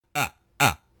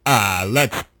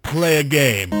Let's play a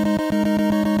game.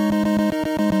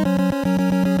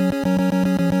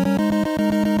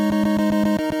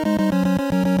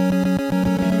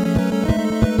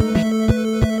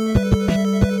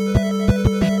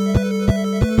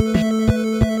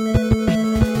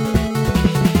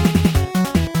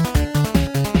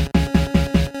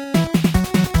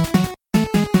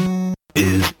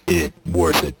 Is it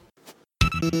worth it?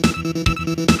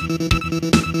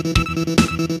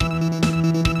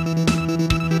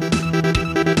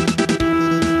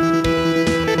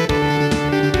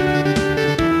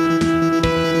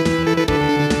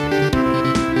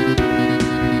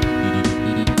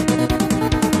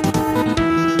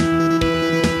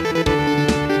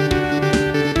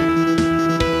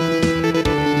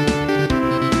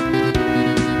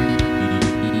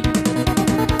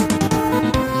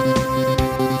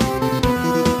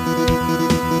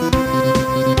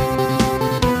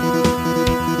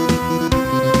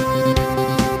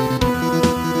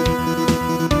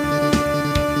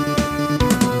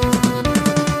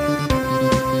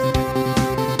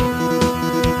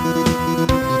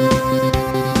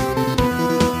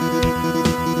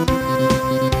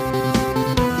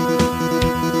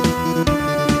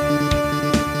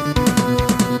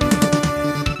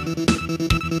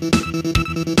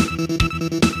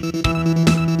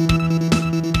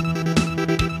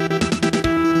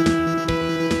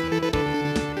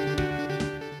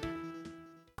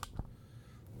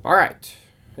 Alright,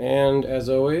 and as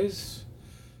always,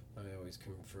 I always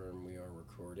confirm we are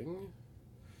recording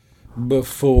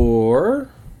before,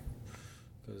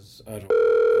 because I don't make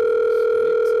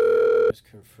mistakes, and I just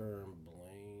confirm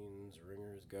Blaine's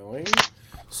ringer is going,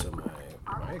 so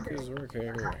my mic is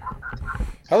working.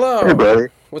 Hello! Hey, buddy.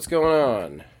 What's going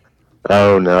on?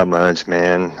 Oh, not much,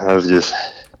 man. I was just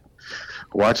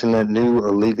watching that new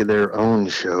A League of Their Own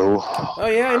show. Oh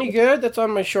yeah, any good? That's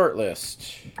on my short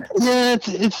list. Yeah,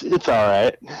 it's all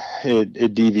right.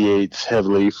 It deviates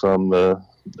heavily from the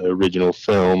original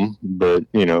film, but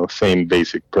same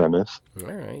basic premise.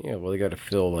 Alright, yeah, well they gotta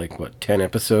fill 10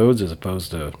 episodes as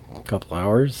opposed to a couple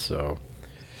hours, so...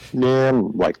 Yeah,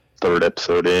 I'm like third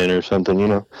episode in or something.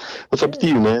 What's up with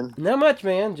you, man? Not much,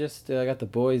 man. Just got the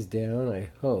boys down. I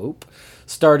hope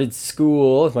started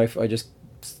school.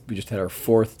 We just had our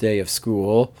 4th day of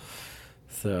school,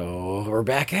 so we're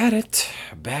back at it.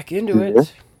 Back into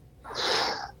it.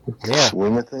 Yeah.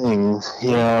 Swing of things.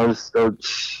 I was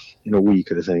in a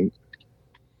week, I think.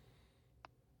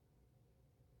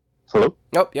 Hello?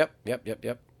 Oh, yep.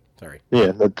 Sorry.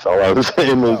 Yeah, that's all I was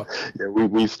saying. Oh. Yeah,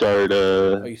 we start.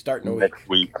 You start in a next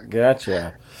week.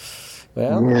 Gotcha.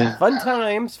 Well, Yeah. fun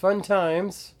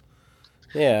times.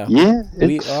 Yeah. Yeah,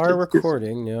 We are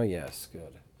recording now. Yes, good.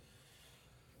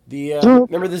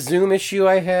 Remember the Zoom issue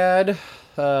I had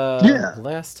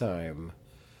last time?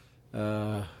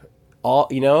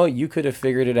 You could have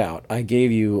figured it out. I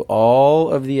gave you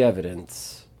all of the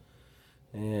evidence,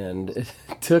 and it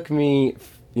took me,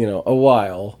 a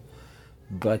while.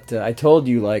 But I told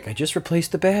you, I just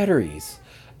replaced the batteries.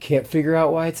 Can't figure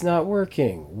out why it's not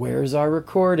working. Where's our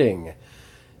recording?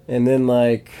 And then,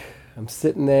 I'm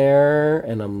sitting there,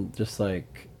 and I'm just,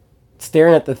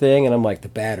 staring at the thing, and I'm like, the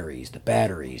batteries.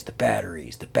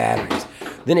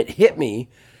 Then it hit me,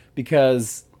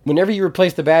 because whenever you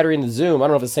replace the battery in the Zoom, I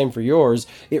don't know if it's the same for yours,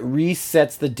 it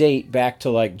resets the date back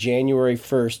to, January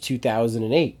 1st,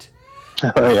 2008.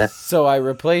 Oh, yeah. So I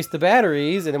replaced the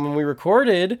batteries, and then when we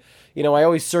recorded... I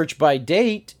always search by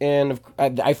date, and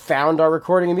I found our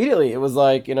recording immediately. It was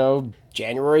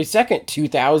January 2nd,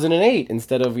 2008,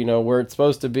 instead of, where it's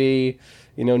supposed to be,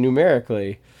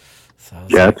 numerically. So I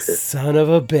was like, son of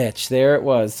a bitch. There it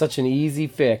was. Such an easy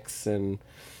fix, and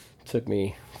it took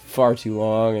me far too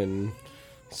long, and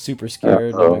super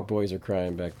scared. My boys are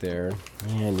crying back there.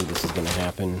 Yeah, I knew this was going to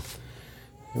happen.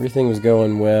 Everything was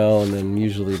going well, and then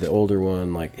usually the older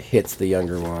one hits the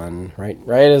younger one right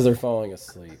as they're falling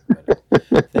asleep. But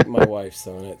I think my wife's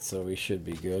on it, so we should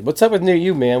be good. What's up with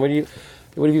you, man? What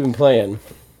have you been playing?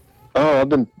 Oh, I've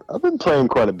been playing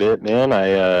quite a bit, man.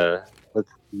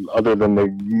 Other than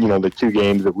the 2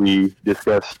 games that we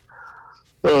discussed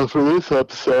for this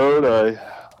episode,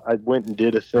 I went and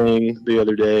did a thing the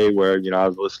other day where I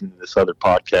was listening to this other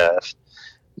podcast,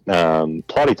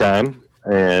 Plotty Time.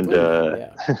 And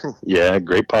yeah,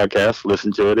 great podcast.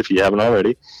 Listen to it if you haven't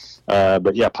already.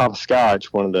 But yeah, Papa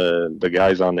Scotch, one of the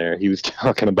guys on there, he was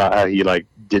talking about how he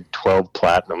did 12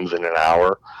 platinums in an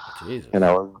hour. Jesus. And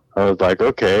I was like,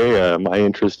 okay, my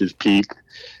interest is peaked.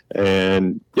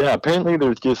 And yeah, apparently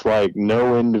there's just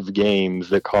no end of games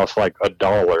that cost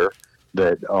 $1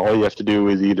 that all you have to do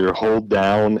is either hold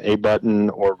down a button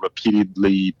or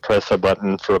repeatedly press a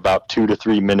button for about 2 to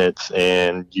 3 minutes,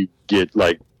 and you get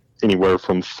like anywhere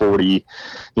from 40,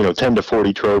 10 to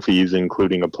 40 trophies,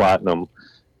 including a platinum.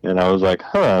 And I was like,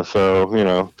 huh. So,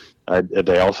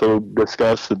 they also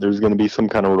discussed that there's going to be some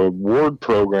kind of reward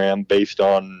program based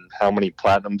on how many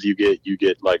platinums you get. You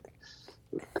get like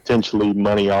potentially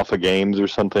money off of games or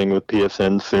something with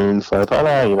PSN soon. So I thought,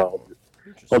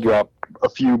 I'll drop a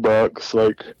few bucks.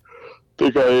 Like, I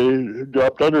think I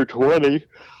dropped under 20.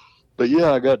 But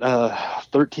yeah, I got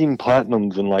 13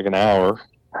 platinums in like an hour.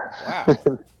 Wow.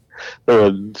 There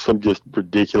are some just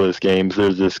ridiculous games.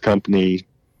 There's this company,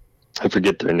 I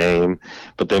forget their name,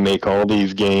 but they make all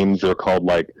these games. They're called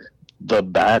like the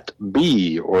Bat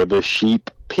B or the Sheep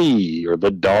P or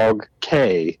the Dog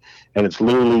K. And it's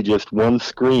literally just one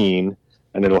screen,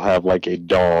 and it'll have like a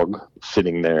dog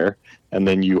sitting there. And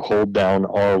then you hold down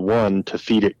R1 to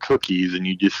feed it cookies, and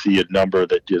you just see a number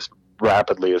that just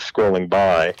rapidly is scrolling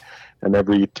by. And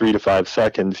every 3 to 5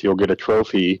 seconds, you'll get a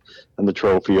trophy, and the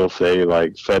trophy will say,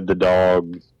 like, fed the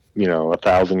dog,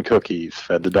 1,000 cookies,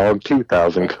 fed the dog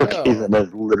 2,000 cookies, and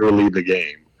that's literally the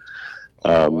game.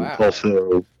 Wow.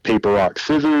 Also, paper, rock,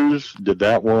 scissors, did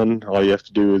that one. All you have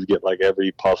to do is get, like,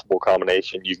 every possible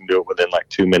combination. You can do it within, like,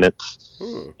 2 minutes,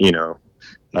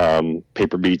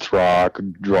 paper beats rock,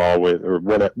 draw with, or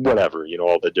whatever,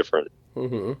 all the different...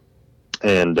 Mm-hmm.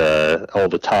 And all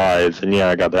the ties, and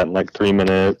I got that in like 3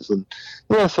 minutes, and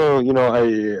so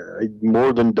I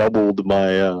more than doubled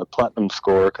my platinum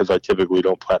score because I typically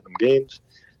don't platinum games,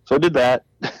 so I did that,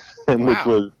 and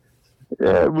Wow.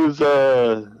 which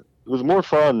was more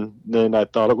fun than I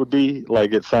thought it would be.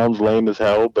 Like, it sounds lame as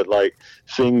hell, but like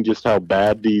seeing just how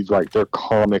bad these, like, they're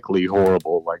comically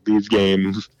horrible. Like, these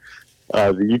games,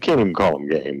 you can't even call them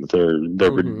games. They're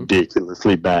Mm-hmm.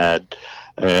 ridiculously bad.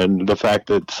 And the fact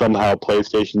that somehow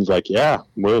PlayStation's like,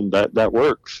 that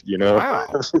works, Wow.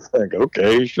 It's just like,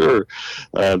 okay, sure.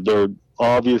 They're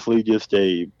obviously just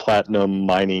a platinum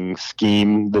mining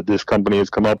scheme that this company has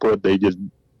come up with. They just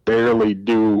barely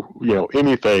do,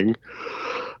 anything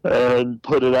and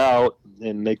put it out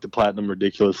and make the platinum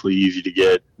ridiculously easy to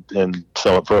get and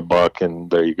sell it for $1,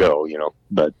 and there you go,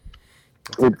 But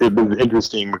it was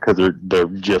interesting because they're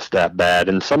just that bad.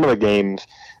 And some of the games,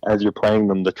 as you're playing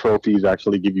them, the trophies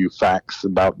actually give you facts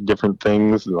about different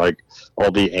things. Like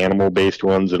all the animal-based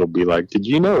ones, it'll be like, did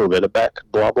you know that a bat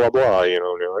could blah, blah, blah, and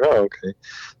you're like, oh, okay.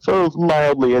 So it's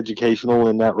mildly educational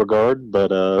in that regard,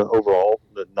 but overall,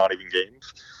 not even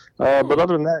games. But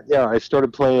other than that, I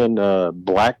started playing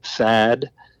Black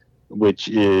Sad, which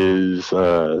is,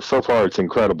 so far it's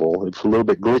incredible. It's a little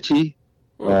bit glitchy.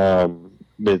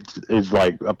 It's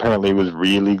like, apparently it was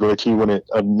really glitchy when it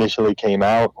initially came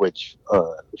out, which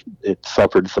it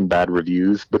suffered some bad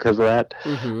reviews because of that.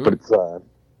 Mm-hmm. But it's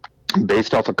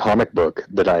based off a comic book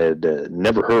that I had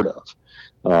never heard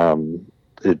of.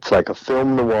 It's like a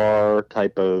film noir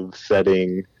type of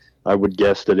setting. I would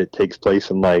guess that it takes place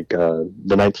in like the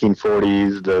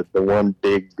 1940s. The one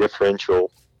big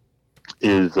differential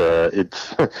is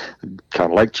it's kind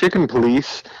of like Chicken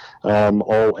Police.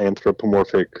 All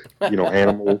anthropomorphic,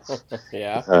 animals.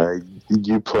 Yeah.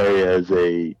 You play as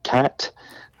a cat,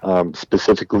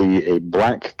 specifically a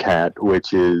black cat,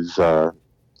 which is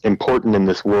important in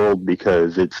this world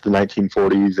because it's the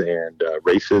 1940s and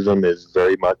racism is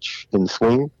very much in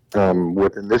swing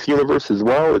within this universe as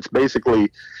well. It's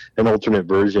basically an alternate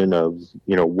version of,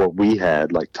 what we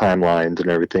had, like timelines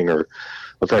and everything are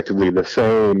effectively the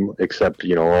same, except,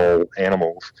 all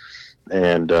animals.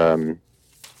 And,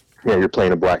 you're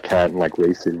playing a black cat, and like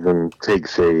racism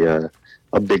takes a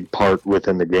big part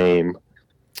within the game.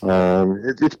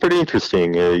 It's pretty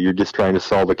interesting. You're just trying to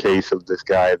solve a case of this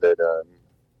guy that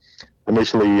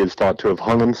initially is thought to have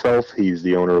hung himself. He's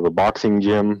the owner of a boxing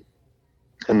gym,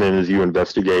 and then as you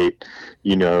investigate,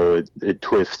 it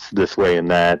twists this way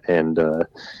and that, and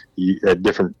at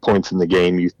different points in the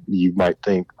game, you might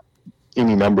think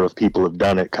any number of people have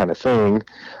done it, kind of thing.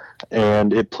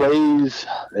 And it plays,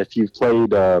 if you've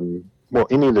played,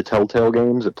 any of the Telltale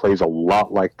games, it plays a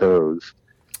lot like those.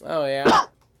 Oh, yeah.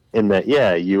 In that,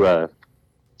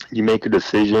 you make a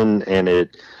decision and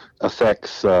it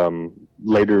affects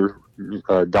later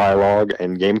dialogue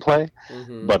and gameplay,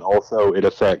 Mm-hmm. but also it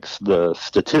affects the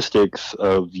statistics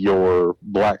of your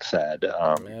Blacksad.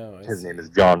 His name is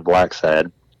John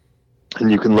Blacksad.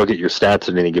 And you can look at your stats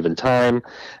at any given time,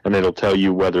 and it'll tell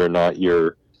you whether or not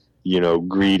you're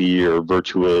greedy or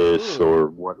virtuous or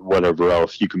whatever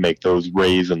else. You can make those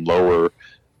raise and lower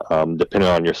depending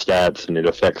on your stats, and it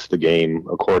affects the game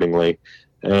accordingly.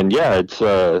 And yeah, it's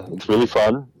really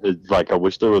fun. It's like I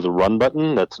wish there was a run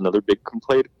button. That's another big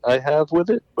complaint I have with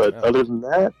it. But other than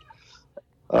that,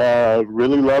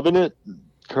 really loving it.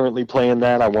 Currently playing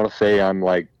that. I want to say I'm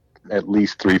like at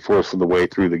least 3/4 of the way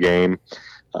through the game.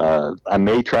 I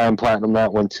may try and platinum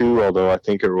that one too, although I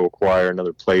think it will require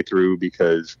another playthrough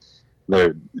because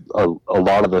there a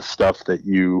lot of the stuff that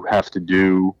you have to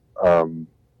do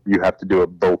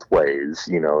it both ways.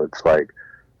 It's like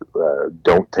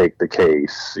don't take the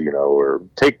case, or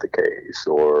take the case,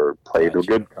 or play the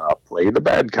good cop, play the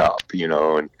bad cop,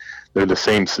 and they're the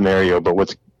same scenario. But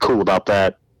what's cool about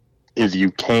that is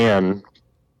you can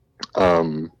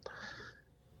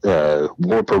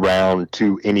warp around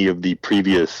to any of the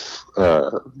previous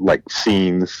like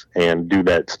scenes and do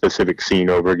that specific scene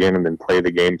over again and then play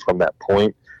the game from that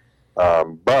point.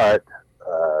 But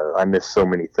I miss so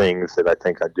many things that I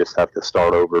think I just have to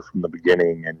start over from the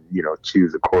beginning and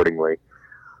choose accordingly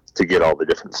to get all the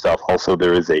different stuff. Also,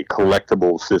 there is a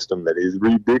collectible system that is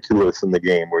ridiculous in the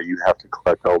game where you have to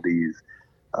collect all these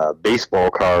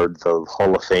baseball cards of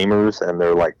Hall of Famers, and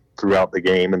they're like throughout the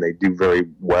game, and they do very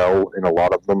well in a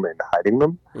lot of them and hiding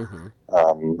them.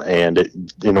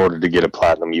 In order to get a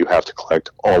platinum, you have to collect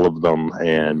all of them,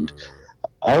 and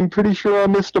I'm pretty sure I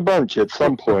missed a bunch at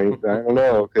some point. I don't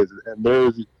know, because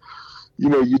there's,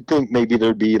 you'd think maybe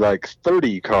there'd be like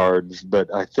 30 cards,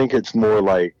 but I think it's more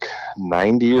like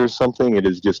 90 or something. It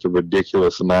is just a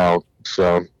ridiculous amount.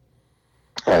 So,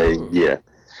 yeah.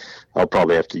 I'll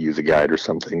probably have to use a guide or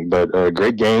something, but a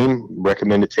great game.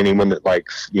 Recommend it to anyone that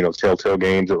likes, Telltale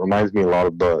games. It reminds me a lot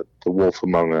of the Wolf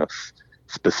Among Us,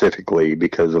 specifically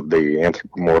because of the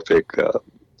anthropomorphic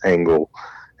angle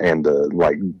and the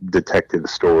like detective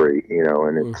story,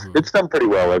 and it's done pretty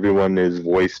well. Everyone is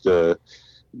voiced more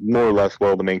or less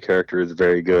well. The main character is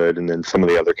very good, and then some of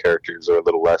the other characters are a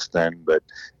little less than. But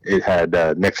it had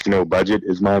next to no budget,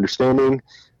 is my understanding.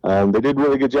 They did a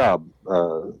really good job.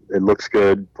 It looks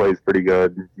good, plays pretty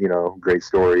good, great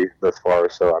story thus far,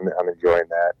 so I'm enjoying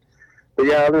that. But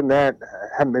yeah, other than that,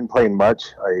 I haven't been playing much.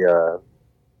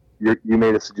 You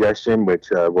made a suggestion, which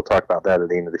we'll talk about that at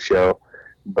the end of the show,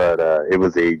 but it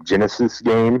was a Genesis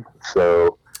game,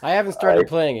 so... I haven't started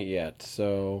playing it yet,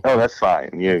 so... Oh, that's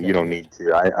fine. You don't need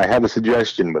to. I have a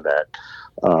suggestion with that.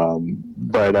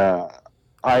 But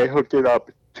I hooked it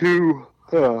up to...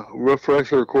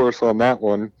 refresher course on that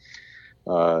one,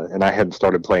 and I hadn't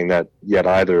started playing that yet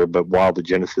either, but while the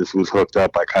Genesis was hooked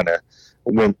up, I kind of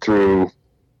went through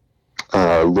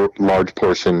a large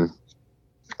portion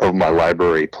of my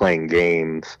library playing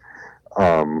games,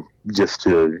 just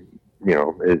to,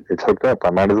 it's hooked up, I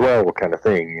might as well, kind of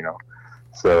thing,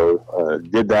 So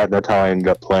did that, and that's how I ended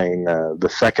up playing the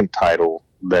second title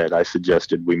that I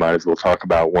suggested we might as well talk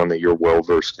about, one that you're well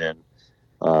versed in.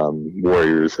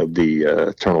 Warriors of the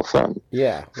Eternal Sun.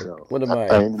 Yeah, so, one of my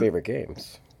favorite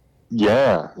games.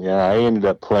 Yeah, I ended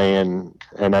up playing,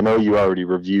 and I know you already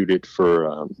reviewed it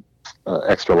for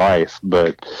Extra Life,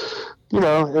 but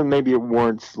maybe it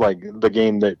warrants, like, the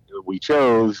game that we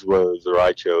chose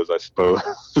I chose, I suppose.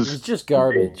 It's just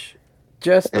garbage.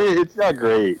 It's not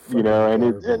great, and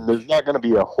there's not going to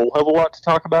be a whole hell of a lot to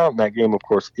talk about. And that game, of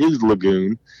course, is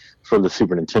Lagoon for the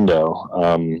Super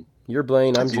Nintendo. You're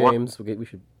Blaine, I'm James. Okay, we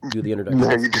should do the introduction.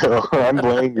 There you go. I'm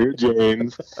Blaine, you're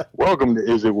James. Welcome to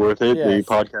Is It Worth It, the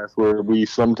podcast where we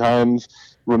sometimes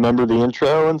remember the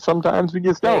intro and sometimes we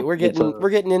just don't. Hey, we're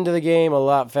getting into the game a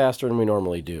lot faster than we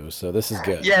normally do, so this is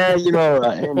good. Yeah,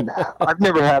 and I've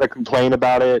never had a complaint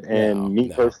about it,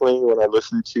 and personally, when I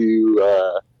listen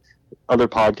to other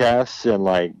podcasts and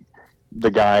like the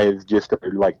guys just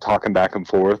like talking back and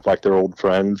forth like they're old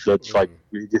friends, that's like,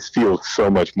 it just feels so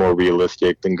much more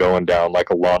realistic than going down like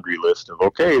a laundry list of,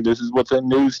 okay, this is what's in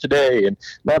news today. And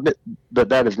not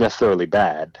that is necessarily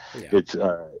bad. It's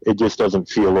it just doesn't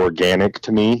feel organic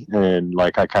to me, and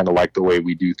like I kind of like the way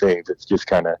we do things. It's just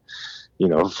kind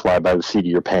of fly by the seat of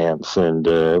your pants, and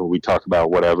we talk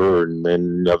about whatever and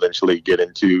then eventually get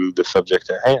into the subject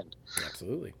at hand.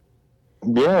 Absolutely.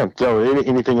 Yeah. So,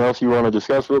 anything else you want to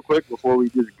discuss real quick before we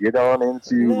just get on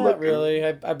into? Not really.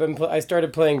 I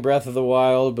started playing Breath of the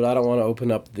Wild, but I don't want to open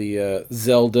up the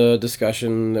Zelda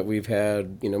discussion that we've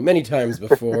had, many times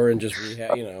before, and just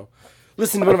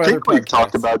listen to one of our other podcasts. We've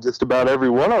talked about just about every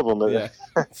one of them. Yeah.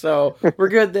 So we're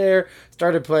good there.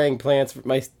 Started playing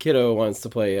My kiddo wants to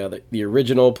play the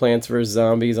original Plants vs.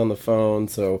 Zombies on the phone,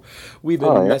 so we've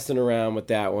been messing around with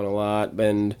that one a lot.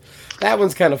 And that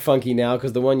one's kind of funky now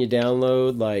because the one you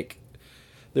download, like,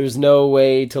 There's no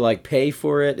way to like pay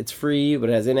for it. It's free, but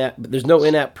it has in-app. But there's no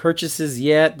in-app purchases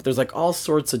yet. But there's like all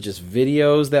sorts of just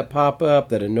videos that pop up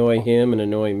that annoy him and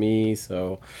annoy me.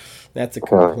 So that's a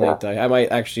complaint. I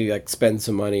might actually like spend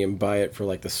some money and buy it for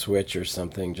like the Switch or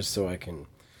something, just so I can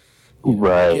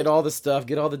Right. get all the stuff,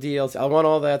 get all the DLC. I want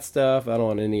all that stuff. I don't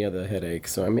want any of the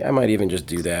headaches. So I mean, I might even just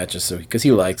do that just so because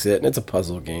he likes it and it's a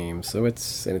puzzle game, so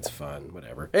it's fun.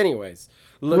 Whatever. Anyways,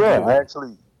 look. Yeah, I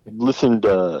actually listened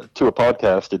to a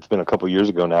podcast. It's been a couple years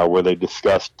ago now, where they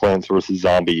discussed Plants vs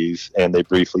Zombies, and they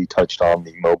briefly touched on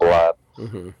the mobile app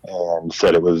and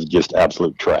said it was just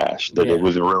absolute trash. That Yeah. it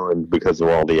was ruined because of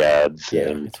all the ads. Yeah,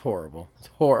 And it's horrible. It's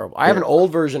horrible. I have an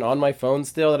old version on my phone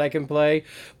still that I can play,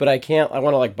 but I can't. I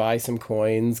want to like buy some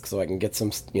coins so I can get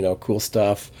some, cool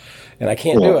stuff, and I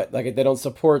can't do it. Like they don't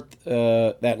support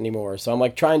that anymore. So I'm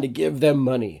like trying to give them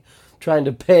money, trying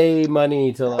to pay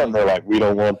money to and they're like, we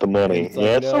don't want the money. It's like,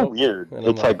 Yeah, it's so no. weird. And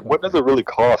I'm It's like, like, what does it really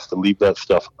cost to leave that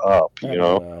stuff up? I You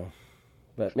don't know? know.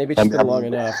 But maybe it's just been long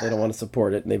enough. They don't want to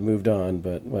support it, and they've moved on.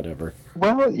 But whatever.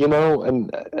 Well, you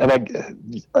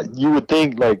would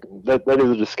think like that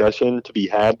is a discussion to be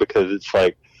had, because it's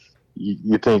like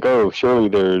you think, oh, surely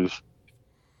there's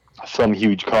some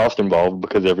huge cost involved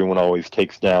because everyone always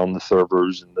takes down the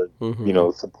servers and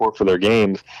the support for their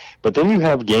games. But then you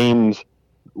have games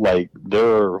like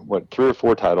there are 3 or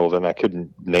 4 titles, and I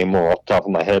couldn't name them off the top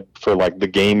of my head, for like the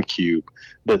GameCube,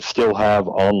 that still have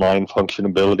online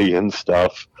functionality and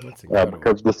stuff That's incredible.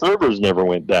 because the servers never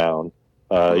went down.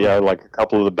 Yeah, like a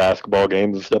couple of the basketball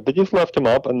games and stuff, they just left them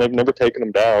up, and they've never taken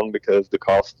them down because the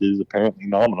cost is apparently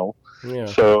nominal. Yeah.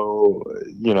 So,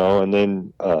 and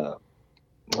then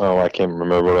I can't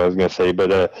remember what I was going to say,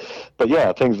 but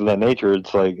yeah, things of that nature.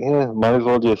 It's like, might as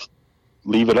well just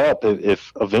leave it up.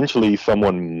 If eventually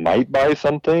someone might buy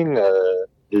something,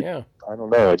 Yeah. I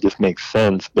don't know. It just makes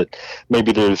sense, but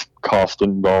maybe there's cost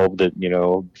involved that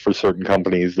for certain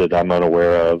companies that I'm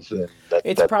unaware of. And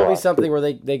It's probably something where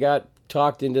they got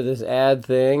talked into this ad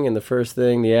thing, and the first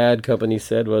thing the ad company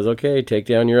said was, "Okay, take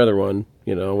down your other one.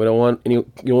 We don't want any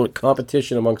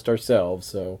competition amongst ourselves."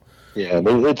 So Yeah,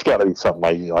 it's got to be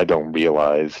something I don't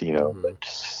realize,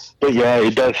 But yeah,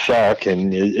 it does suck,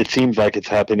 and it seems like it's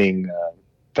happening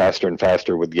faster and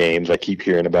faster with games. I keep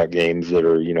hearing about games that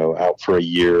are, out for a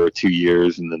year or 2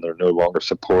 years, and then they're no longer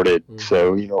supported.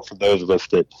 So, for those of us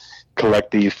that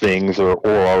collect these things or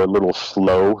are a little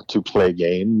slow to play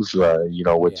games,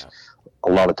 which a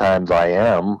lot of times I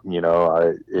am,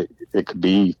 it could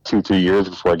be 2-3 years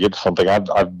before I get to something.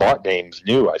 I've bought games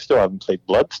new. I still haven't played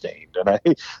Bloodstained, and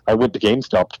I went to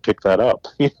GameStop to pick that up.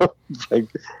 It's like,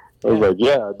 I was like,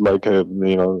 yeah, I'd like and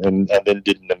then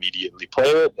didn't immediately play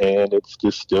it, and it's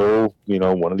just still,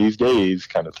 one of these days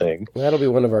kind of thing. that'll be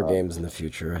one of our games in the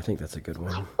future. I think that's a good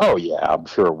one. Oh yeah, I'm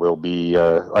sure it will be.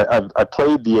 I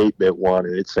played the 8-bit one,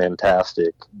 and it's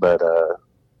fantastic, but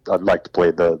I'd like to play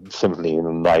the Symphony in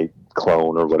the Night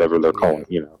clone or whatever they're calling,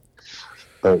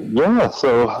 But yeah,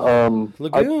 so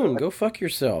Lagoon, go fuck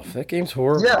yourself. That game's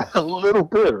horrible. yeah, a little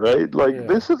bit, right? Like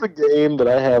this is a game that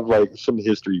I have like some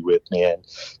history with, man.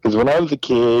 Because when I was a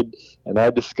kid and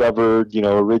I discovered,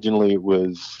 originally it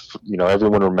was,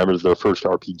 everyone remembers their first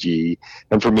RPG,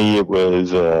 and for me it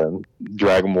was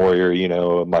Dragon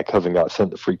Warrior. My cousin got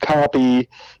sent the free copy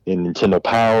in Nintendo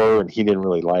Power, and he didn't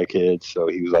really like it, so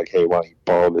he was like, "Hey, why don't you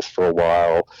borrow this for a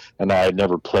while?" And I had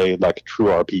never played like a true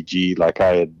RPG. Like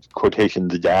I had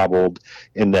quotations dabbled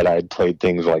in that I had played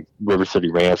things like River City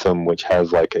Ransom, which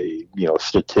has like a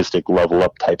statistic level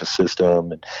up type of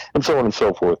system, and so on and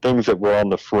so forth. Things that were on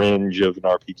the fringe of an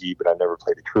RPG, but I never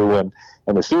played a true one.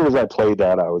 And as soon as I played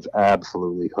that, I was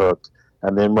absolutely hooked.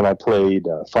 And then when I played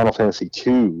Final Fantasy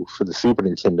II for the Super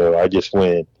Nintendo, I just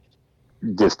went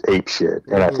ape shit.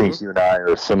 And I think you and I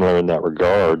are similar in that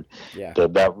regard. Yeah.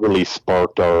 That really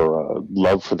sparked our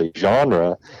love for the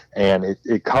genre, and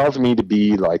it caused me to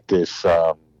be like this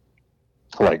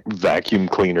like vacuum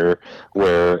cleaner,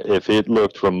 where if it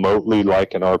looked remotely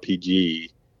like an RPG,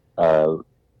 I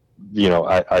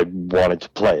wanted to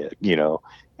play it,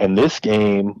 And this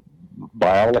game,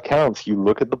 by all accounts, you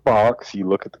look at the box, you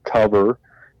look at the cover,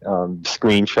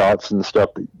 screenshots and stuff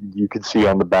that you can see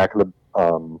on the back of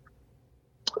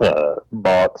the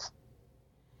box,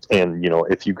 and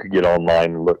if you could get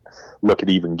online and look at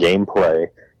even gameplay,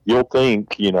 you'll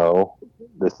think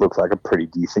this looks like a pretty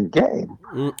decent game.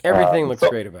 Everything looks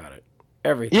great about it.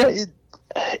 Everything. Yeah,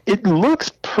 it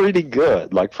looks pretty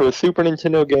good. Like for a Super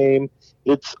Nintendo game,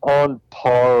 it's on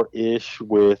par-ish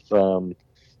with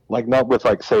like not with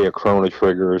like say a Chrono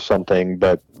Trigger or something,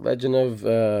 but Legend of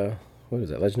what is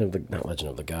that? Legend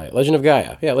of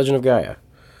Gaia. Yeah, Legend of Gaia.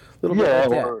 Little bit like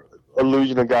that.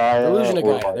 Illusion of Gaia. Illusion of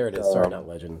or Gaia. like, There it is. Sorry, not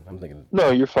Legend. I'm thinking. No,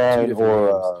 you're fine. different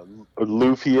Or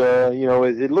Lufia.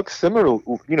 It looks similar.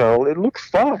 It looks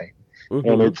fine.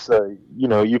 Mhm. And it's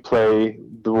you play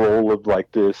the role of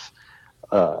like this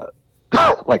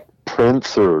like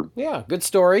prince or Yeah, good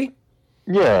story.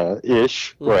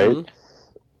 ish, right? Mhm.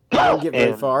 Didn't get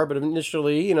very And- far, but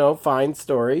initially, fine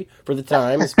story for the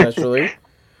time, especially.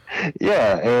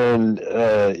 Yeah, and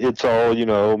it's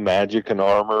all magic and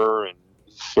armor and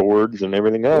swords and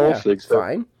everything else. Yeah, except,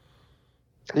 fine.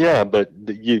 Yeah, but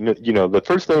the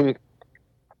first thing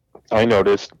I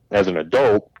noticed as an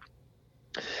adult,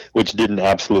 which didn't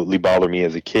absolutely bother me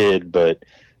as a kid, but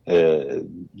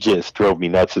just drove me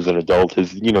nuts as an adult,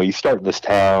 is you start in this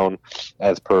town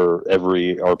as per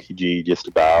every RPG just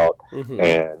about, Mhm.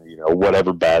 and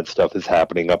whatever bad stuff is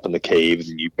happening up in the caves,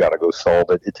 and you've got to go solve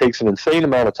it. It takes an insane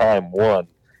amount of time, one,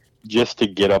 just to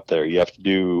get up there. You have to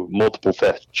do multiple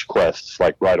fetch quests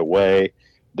like right away.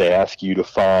 They ask you to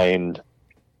find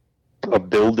a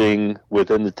building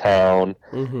within the town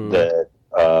Mhm. that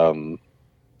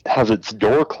has its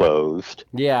door closed.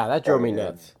 Yeah, that drove me And-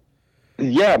 nuts.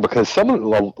 Yeah, because some of a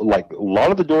lot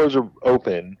of the doors are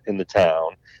open in the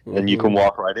town, and you can Mhm.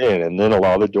 walk right in, and then a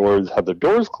lot of the doors have their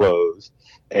doors closed,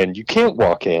 and you can't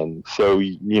walk in. So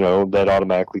that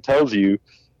automatically tells you,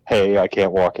 hey, I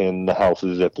can't walk in the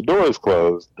houses if the door is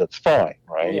closed. That's fine,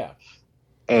 right? Yeah.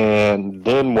 And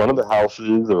then one of the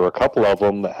houses, or a couple of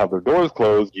them that have their doors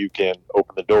closed, you can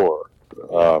open the door.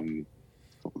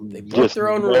 They broke Just their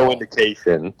own no rule.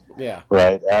 indication, Yeah.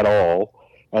 right, at all.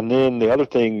 And then the other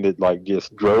thing that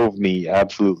just drove me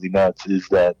absolutely nuts is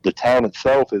that the town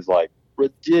itself is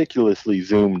ridiculously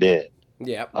zoomed in.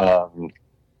 Yeah.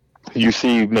 You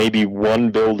see maybe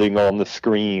one building on the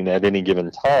screen at any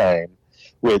given time,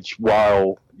 which,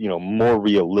 while more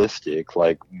realistic,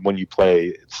 like when you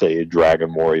play, say, a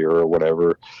Dragon Warrior or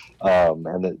whatever, and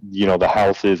the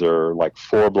houses are like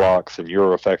 4 blocks and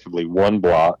you're effectively 1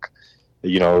 block.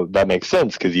 That makes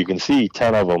sense because you can see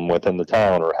 10 of them within the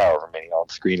town, or however many on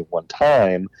screen at one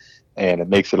time, and it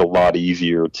makes it a lot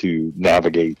easier to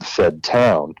navigate said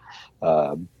town.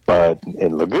 But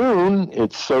in Lagoon,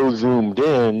 it's so zoomed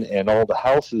in, and all the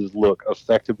houses look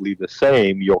effectively the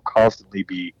same. You'll constantly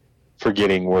be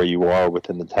forgetting where you are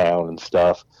within the town and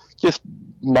stuff. Just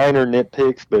minor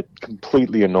nitpicks, but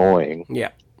completely annoying. Yeah.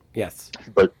 Yes.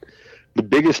 But the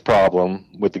biggest problem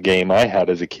with the game I had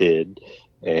as a kid,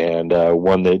 and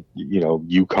one that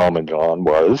you commented on,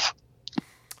 was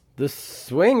The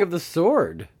swing of the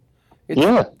sword. It's,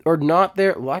 Yeah. Or not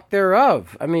there, lack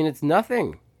thereof. I mean, it's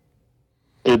nothing.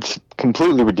 it's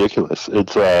completely ridiculous.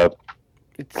 It's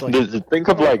It's like think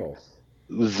of like comical.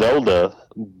 Zelda,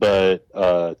 but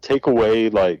take away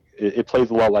it plays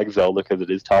a lot like Zelda because it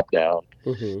is top down.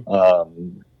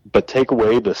 Mhm. But take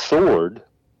away the sword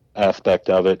aspect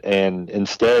of it, and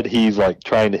instead he's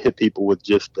trying to hit people with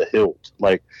just the hilt.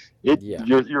 Yeah.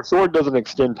 Your sword doesn't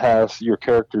extend past your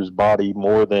character's body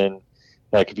more than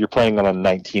if you're playing on a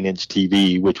 19-inch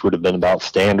TV, which would have been about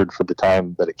standard for the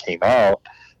time that it came out.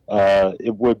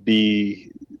 It would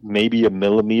be maybe a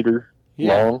millimeter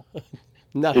Yeah. long.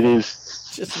 Nothing. It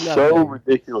is Just so nothing.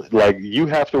 ridiculous. You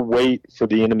have to wait for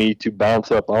the enemy to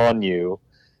bounce up on you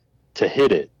to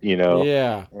hit it,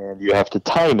 Yeah. and you have to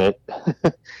time it.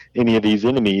 Any of these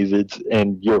enemies,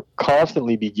 and you'll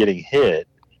constantly be getting hit,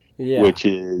 Yeah. which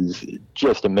is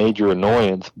just a major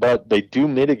annoyance. But they do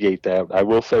mitigate that. I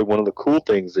will say one of the cool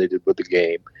things they did with the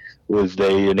game was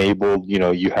they enabled,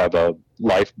 you have a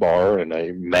life bar and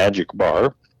a magic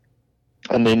bar,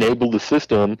 and they enabled the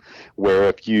system where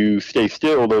if you stay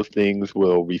still, those things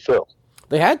will refill.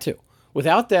 They had to.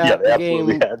 Without that, Yeah, they the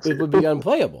absolutely game had to. it would be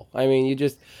unplayable. I mean,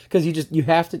 you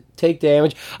have to take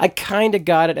damage. I kind of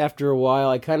got it after a while.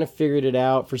 I kind of figured it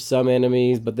out for some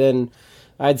enemies, but then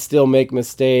I'd still make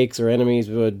mistakes, or enemies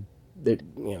would,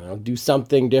 do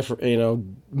something different.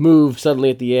 Move suddenly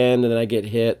at the end, and then I get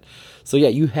hit. So yeah,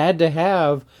 you had to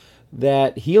have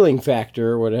that healing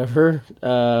factor or whatever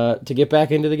to get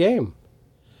back into the game.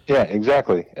 Yeah,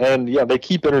 exactly. And yeah, they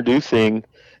keep introducing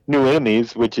new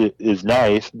enemies, which is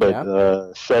nice,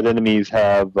 but said enemies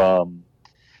have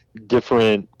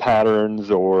different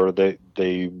patterns, or they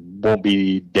won't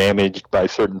be damaged by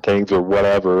certain things or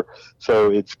whatever.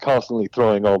 So it's constantly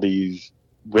throwing all these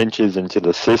wrenches into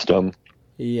the system.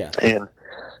 Yeah. And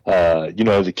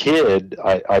as a kid,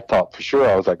 I thought for sure,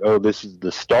 I was like, oh, this is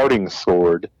the starting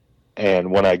sword,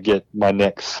 and when I get my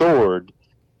next sword,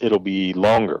 it'll be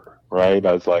longer, right?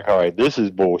 I was like, all right, this is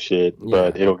bullshit,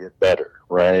 but it'll get better,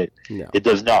 right? No, It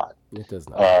does not. it does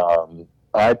not.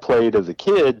 I played as a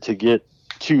kid to get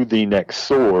to the next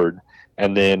sword,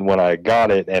 And then when I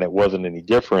got it and it wasn't any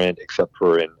different except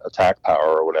for in attack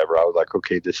power or whatever, I was like,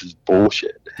 okay, this is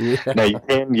bullshit. Yeah. Now you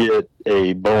can get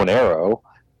a bow and arrow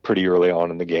pretty early on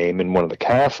in the game in one of the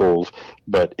castles,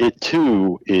 but it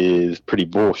too is pretty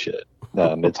bullshit.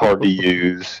 It's hard to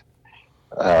use.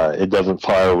 It doesn't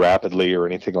fire rapidly or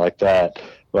anything like that.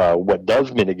 What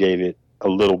does mitigate it a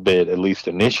little bit, at least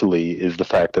initially, is the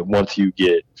fact that once you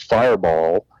get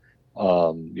Fireball,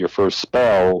 your first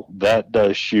spell, that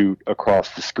does shoot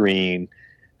across the screen,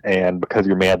 and because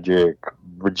your magic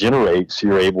regenerates,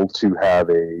 you're able to have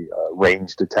a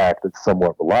ranged attack that's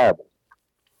somewhat reliable.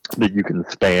 That you can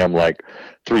spam like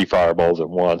 3 fireballs at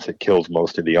once. It kills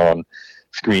most of the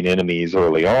on-screen enemies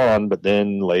early on, but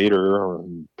then later,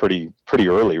 pretty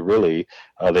early, really,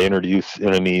 they introduce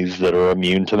enemies that are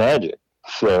immune to magic.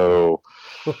 So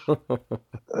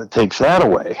it takes that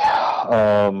away.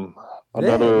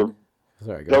 Another.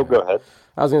 Sorry, Go ahead.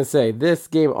 I was going to say, this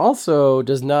game also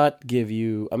does not give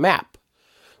you a map,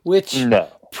 which No.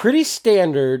 pretty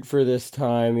standard for this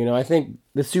time. You know, I think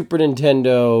the Super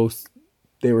Nintendo,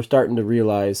 they were starting to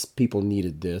realize people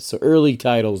needed this. So early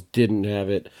titles didn't have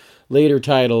it. Later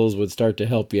titles would start to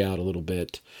help you out a little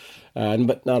bit.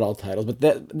 But not all titles. But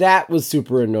that was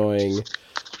super annoying.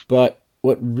 But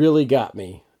what really got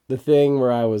me, the thing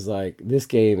where I was like, this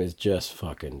game is just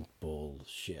fucking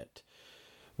bullshit,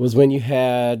 was when you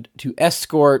had to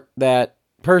escort that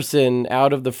person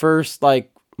out of the first,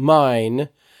 like, mine,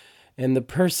 and the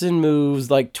person moves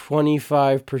like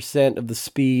 25% of the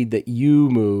speed that you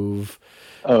move.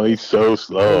 Oh, he's so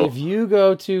slow. And if you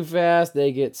go too fast,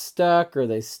 they get stuck or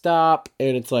they stop,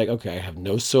 and it's like, okay, I have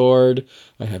no sword,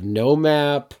 I have no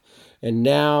map, and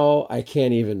now I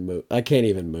can't even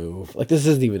move. Like, this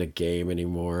isn't even a game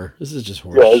anymore. This is just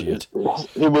horseshit.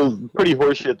 It was pretty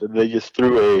horseshit that they just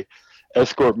threw a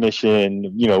escort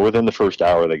mission, within the first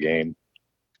hour of the game.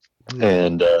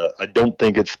 And I don't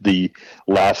think it's the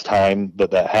last time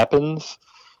that happens.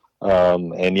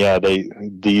 And yeah,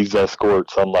 these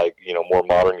escorts, unlike more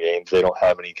modern games, they don't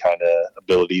have any kind of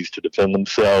abilities to defend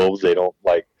themselves. They don't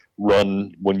like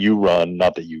run when you run.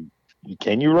 Not that you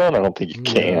run. I don't think you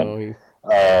can.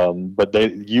 No. But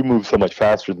you move so much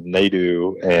faster than they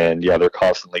do, and yeah, they're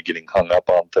constantly getting hung up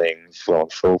on things, so on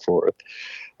and so forth.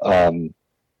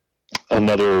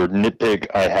 Another nitpick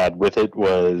I had with it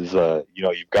was,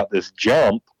 you've got this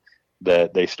jump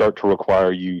that they start to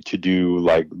require you to do,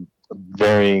 like,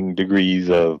 varying degrees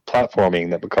of platforming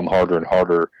that become harder and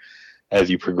harder as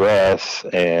you progress,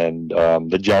 and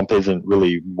the jump isn't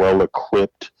really well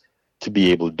equipped to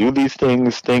be able to do these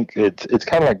things. Think it's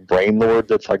kind of like Brainlord.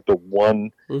 That's like the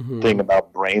one thing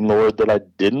about Brainlord that I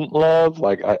didn't love.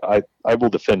 Like, I will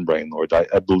defend Brainlord.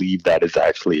 I believe that is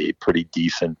actually a pretty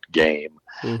decent game.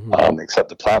 Except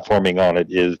the platforming on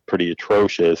it is pretty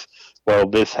atrocious. Well,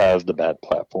 this has the bad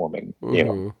platforming,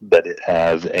 that it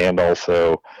has, and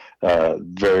also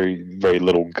very, very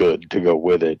little good to go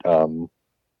with it.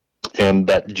 And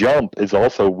that jump is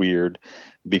also weird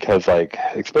because, like,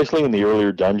 especially in the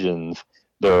earlier dungeons,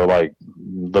 there are like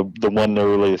the one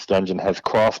earliest dungeon has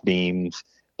cross beams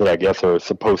that I guess are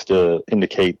supposed to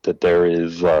indicate that there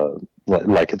is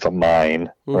like it's a mine,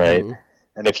 right?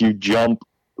 And if you jump,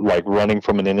 like running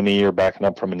from an enemy or backing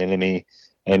up from an enemy,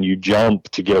 and you jump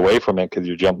to get away from it because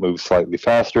your jump moves slightly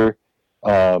faster,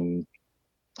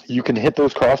 you can hit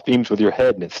those cross beams with your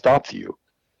head and it stops you.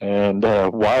 And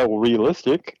while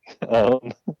realistic,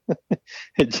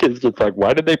 it's like,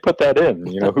 why did they put that in?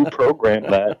 Who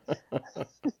programmed that?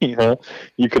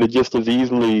 You could have just as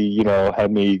easily,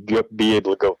 had me be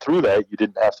able to go through that. You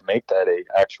didn't have to make that a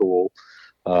actual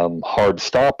hard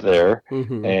stop there.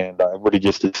 And I would have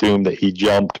just assumed that he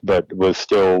jumped, but was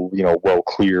still, well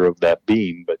clear of that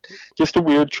beam. But just a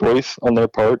weird choice on their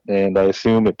part, and I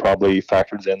assume it probably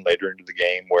factors in later into the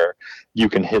game where you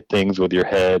can hit things with your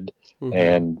head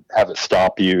and have it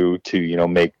stop you to,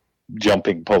 make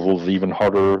jumping puzzles even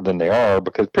harder than they are,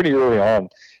 because pretty early on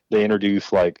they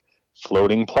introduce like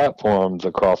floating platforms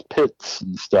across pits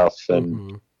and stuff,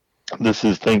 and this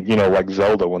is like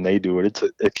Zelda when they do it, it's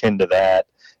akin to that,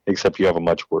 except you have a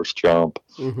much worse jump.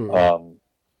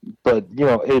 But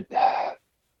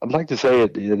I'd like to say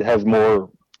it has more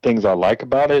things I like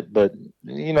about it, but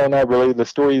not really. The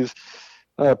story's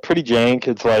pretty jank.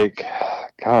 It's like,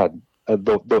 God,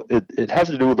 it has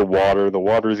to do with the water. The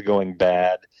water is going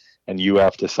bad, and you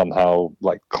have to somehow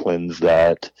like cleanse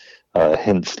that,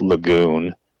 hence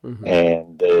lagoon.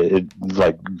 And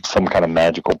like some kind of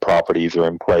magical properties are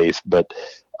in place. But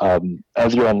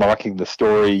as you're unlocking the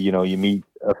story, you meet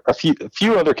a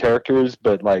few other characters,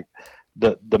 but like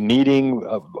the meeting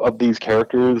of these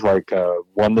characters, like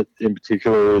one that in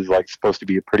particular is like supposed to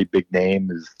be a pretty big name,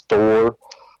 is Thor,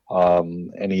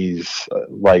 and he's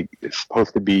like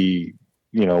supposed to be,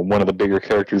 you know, one of the bigger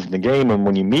characters in the game. And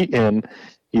when you meet him,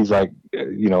 he's like,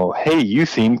 you know, hey, you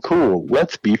seem cool,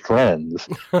 let's be friends.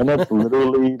 And that's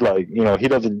literally like, you know, he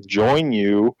doesn't join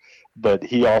you, but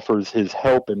he offers his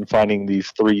help in finding these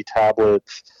 3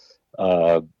 tablets.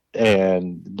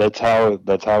 And that's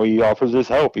how he offers his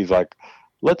help. He's like,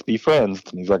 let's be friends.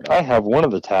 And he's like, I have one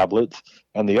of the tablets,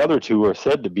 and the other 2 are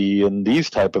said to be in these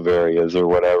type of areas or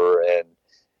whatever. And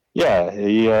yeah,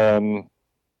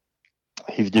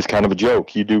 he's just kind of a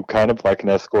joke. You do kind of like an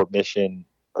escort mission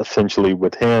essentially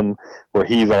with him, where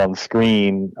he's on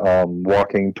screen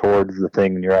walking towards the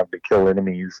thing, and you're having to kill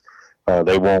enemies.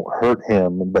 They won't hurt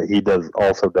him, but he doesn't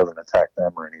attack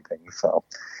them or anything. So,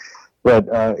 but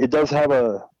it does have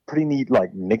a pretty neat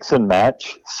like mix and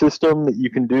match system that you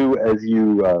can do as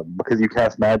you because you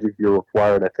cast magic. You're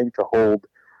required, I think, to hold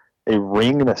a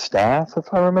ring and a staff, if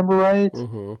I remember right,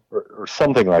 or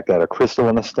something like that. A crystal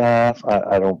and a staff.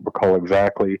 I don't recall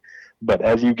exactly. But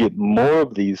as you get more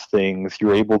of these things,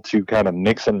 you're able to kind of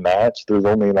mix and match. There's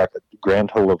only like a grand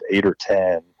total of 8 or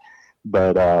 10,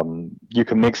 but you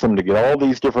can mix them to get all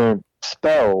these different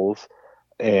spells.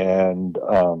 And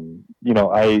you know,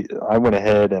 I went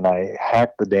ahead and I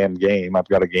hacked the damn game. I've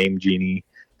got a Game Genie,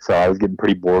 so I was getting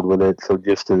pretty bored with it. So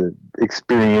just to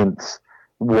experience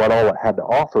what all it had to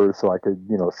offer, so I could,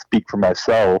 you know, speak for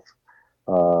myself,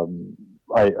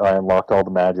 I unlocked all the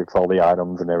magics, all the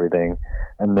items and everything,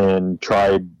 and then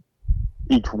tried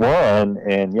each one.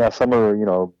 And yeah, some are, you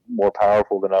know, more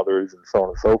powerful than others and so on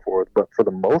and so forth. But for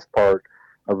the most part,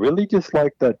 I really just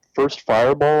like that first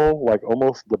fireball, like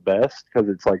almost the best, because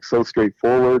it's like so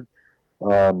straightforward.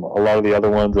 A lot of the other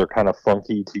ones are kind of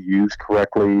funky to use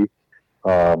correctly.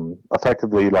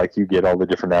 Effectively, like you get all the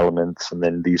different elements, and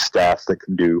then these staffs that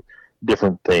can do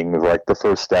different things. Like the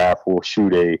first staff will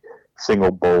shoot a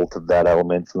single bolt of that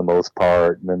element for the most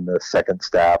part, and then the second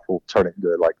staff will turn it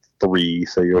into like 3,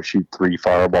 so you'll shoot 3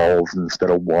 fireballs instead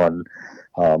of 1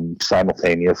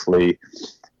 simultaneously,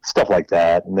 stuff like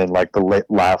that. And then like the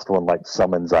last one like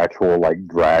summons actual like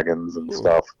dragons and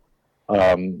stuff,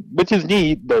 which is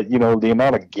neat. But you know, the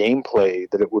amount of gameplay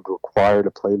that it would require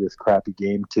to play this crappy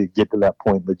game to get to that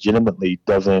point legitimately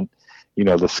doesn't, you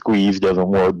know, the squeeze doesn't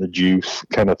warrant the juice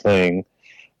kind of thing.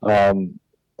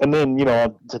 And then, you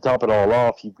know, to top it all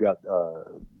off, you've got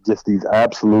just these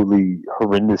absolutely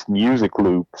horrendous music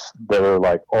loops that are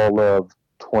like all of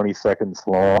 20 seconds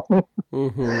long.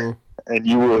 And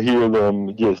you will hear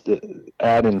them just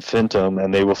ad infinitum,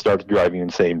 and they will start to drive you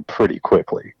insane pretty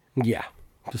quickly. Yeah,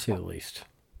 to say the least.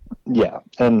 Yeah,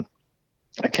 and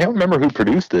I can't remember who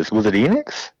produced this. Was it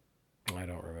Enix? I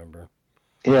don't remember.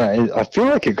 Yeah, I feel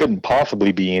like it couldn't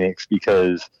possibly be Enix,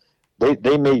 because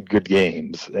they made good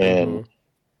games. And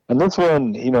and this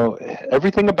one, you know,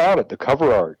 everything about it, the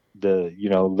cover art,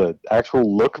 the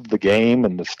actual look of the game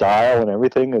and the style and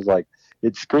everything is like,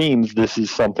 it screams this is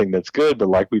something that's good. But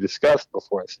like we discussed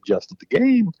before I suggested the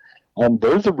game,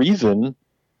 there's a reason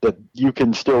that you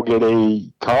can still get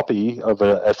a copy of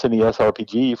a SNES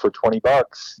RPG for $20,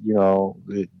 you know,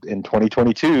 in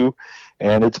 2022,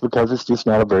 and it's because it's just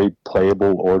not a very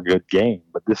playable or good game.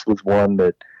 But this was one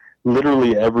that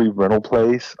literally every rental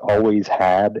place always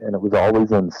had, and it was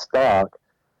always in stock.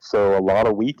 So a lot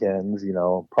of weekends, you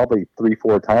know, probably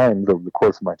 3-4 times over the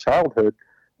course of my childhood,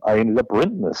 I ended up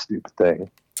renting this stupid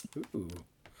thing. Ooh.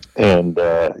 And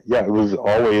yeah, it was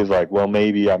always like, well,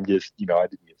 maybe I'm just, you know, I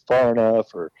didn't get far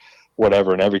enough or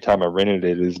whatever. And every time I rented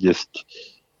it, it was just,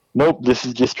 nope, this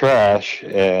is just trash.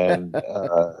 And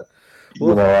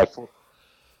you know,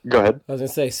 go ahead. I was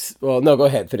gonna say, well, no, go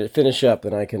ahead, finish up,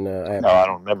 and I can. No, I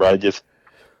don't remember.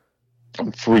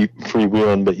 I'm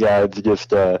freewheeling, but yeah, it's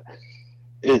just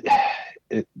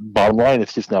it. Bottom line,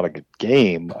 it's just not a good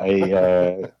game.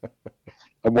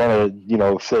 I want to, you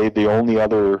know, say the only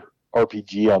other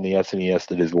RPG on the SNES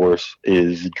that is worse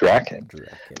is Draken.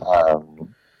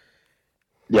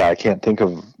 Yeah, I can't think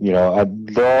of, you know,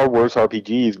 there are worse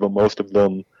RPGs, but most of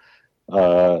them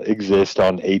exist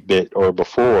on 8-bit or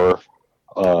before.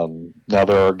 Now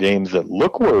there are games that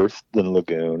look worse than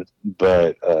Lagoon,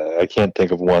 but I can't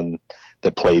think of one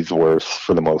that plays worse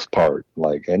for the most part.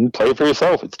 Like, and play it for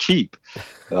yourself; it's cheap.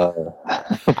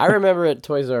 I remember at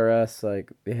Toys R Us,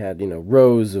 like they had, you know,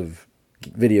 rows of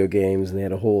video games, and they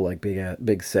had a whole like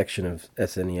big section of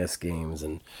SNES games,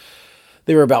 and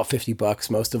they were about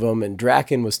 $50, most of them, and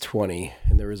Draken was $20,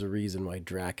 and there was a reason why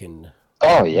Draken.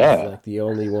 Oh yeah, was like the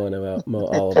only one about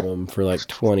all of them for like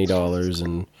 $20,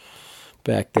 and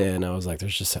back then. I was like,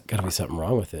 there's just got to be something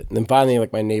wrong with it. And then finally,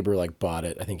 like my neighbor like bought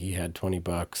it. I think he had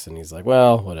 $20, and he's like,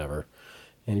 well, whatever.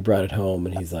 And he brought it home,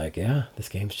 and he's like, yeah, this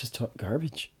game's just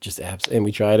garbage, just apps. And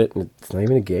we tried it, and it's not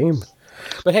even a game.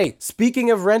 But hey,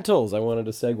 speaking of rentals, I wanted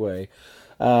to segue.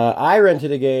 I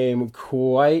rented a game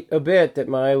quite a bit at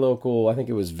my local, I think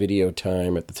it was Video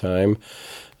Time at the time.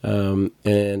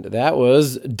 And that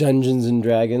was Dungeons and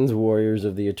Dragons, Warriors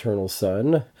of the Eternal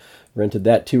Sun. Rented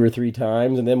that 2 or 3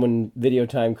 times. And then when Video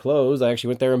Time closed, I actually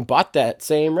went there and bought that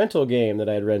same rental game that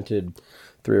I had rented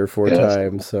 3 or 4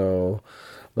 times. So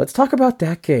let's talk about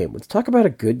that game. Let's talk about a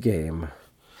good game.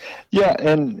 Yeah,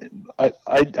 and I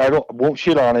won't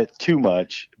shit on it too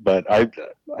much, but I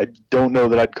don't know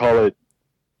that I'd call it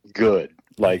good.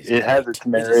 Like, it has its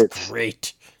merits.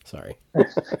 Great. Sorry.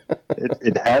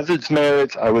 it has its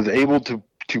merits. I was able to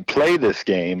play this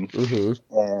game, and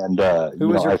who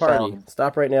was your party?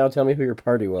 Stop right now. Tell me who your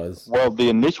party was. Well, the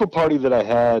initial party that I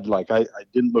had, like, I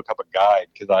didn't look up a guide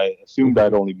because I assumed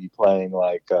I'd only be playing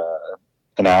like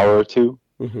an hour or two.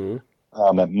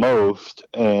 At most,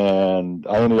 and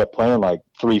I ended up playing like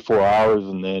 3-4 hours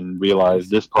and then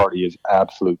realized this party is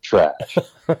absolute trash.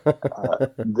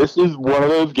 This is one of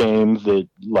those games that,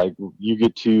 like, you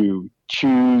get to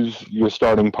choose your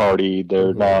starting party.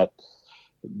 They're not,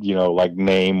 like,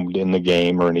 named in the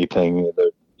game or anything.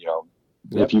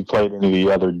 If you played any of the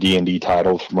other D&D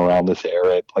titles from around this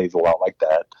era, it plays a lot like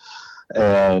that.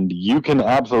 And you can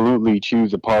absolutely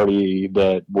choose a party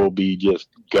that will be just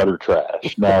gutter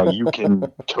trash. Now, you can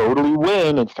totally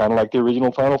win. It's kind of like the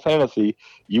original Final Fantasy.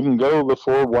 You can go the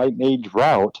full White Mage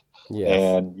route,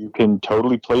 and you can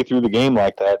totally play through the game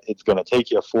like that. It's going to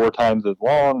take you 4 times as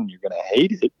long, and you're going to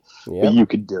hate it, but you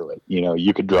could do it.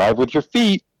 You could drive with your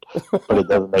feet, but it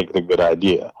doesn't make it a good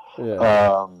idea.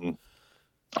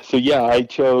 So, yeah, I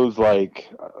chose, like,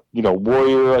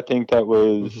 warrior. I think that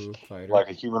was like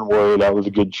a human warrior. That was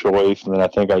a good choice. And then I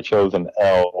think I chose an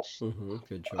elf,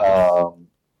 good choice.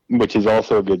 Which is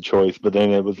also a good choice. But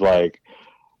then it was like,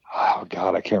 oh,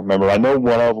 God, I can't remember. I know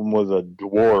one of them was a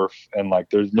dwarf. And, like,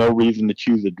 there's no reason to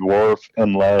choose a dwarf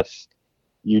unless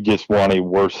you just want a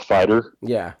worse fighter.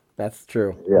 Yeah, that's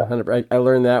true. Yeah. 100%. I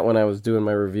learned that when I was doing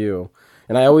my review.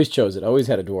 And I always chose it. I always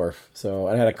had a dwarf. So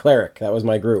I had a cleric. That was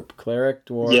my group. Cleric,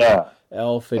 dwarf,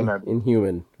 elf, and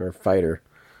human, or fighter.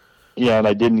 Yeah, and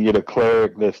I didn't get a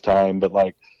cleric this time. But,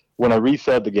 like, when I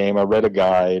reset the game, I read a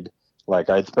guide. Like,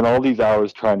 I'd spent all these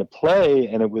hours trying to play,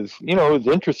 and it was, it was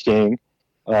interesting.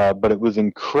 But it was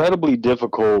incredibly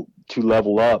difficult to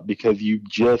level up because you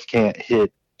just can't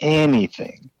hit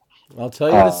anything. I'll tell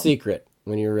you the secret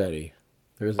when you're ready.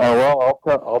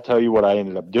 I'll tell you what I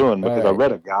ended up doing because I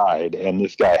read a guide and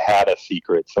this guy had a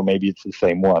secret, so maybe it's the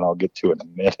same one. I'll get to it in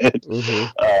a minute.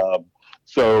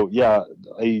 So yeah,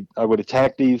 I would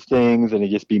attack these things and it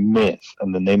just be miss,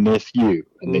 and then they miss you,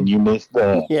 and then you miss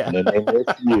them, and then they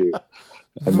miss you,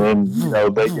 and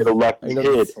then they get a lucky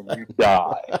hit and you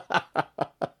die.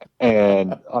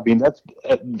 And I mean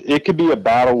it could be a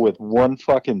battle with one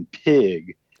fucking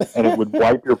pig. And it would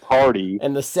wipe your party.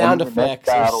 And the sound effects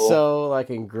are so, like,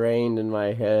 ingrained in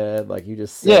my head. Like, you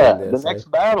just say this. The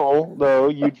next battle, though,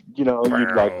 you'd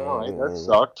like, all right, that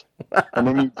sucked. And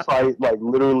then you'd fight, like,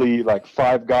 literally, like,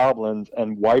 5 goblins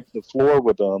and wipe the floor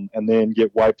with them and then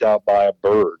get wiped out by a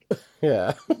bird.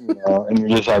 Yeah. And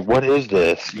you're just like, what is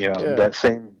this? That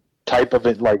same type of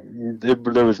it, like,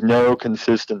 there was no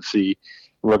consistency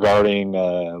regarding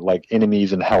like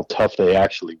enemies and how tough they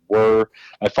actually were.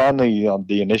 I finally,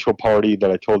 the initial party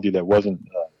that I told you that wasn't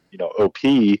OP,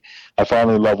 I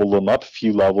finally leveled them up a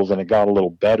few levels and it got a little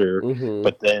better.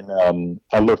 But then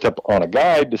I looked up on a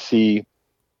guide to see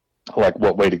like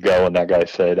what way to go, and that guy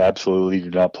said absolutely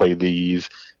do not play these.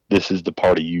 This is the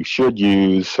party you should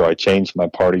use. So I changed my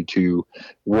party to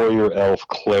warrior, elf,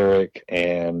 cleric,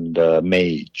 and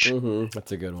mage.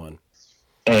 That's a good one.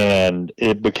 And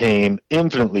it became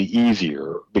infinitely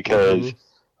easier because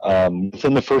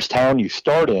within the first town you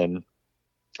start in,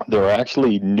 there are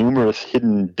actually numerous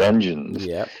hidden dungeons.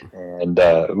 And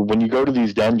when you go to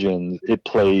these dungeons, it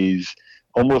plays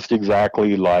almost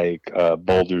exactly like Isle of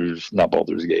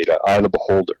the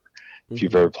Beholder. If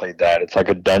you've ever played that, it's like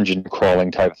a dungeon crawling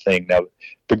type of thing. Now,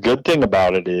 the good thing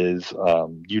about it is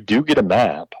you do get a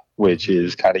map, which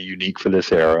is kind of unique for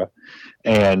this era.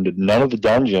 And none of the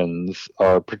dungeons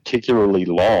are particularly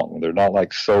long. They're not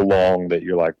like so long that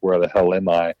you're like, where the hell am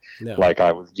I? No. Like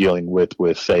I was dealing with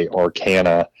say,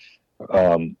 Arcana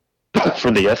from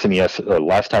the SNES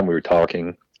last time we were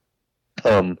talking.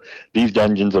 These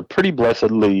dungeons are pretty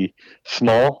blessedly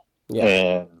small.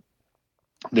 And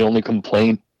the only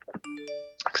complaint,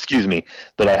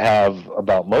 that I have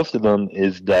about most of them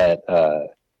is that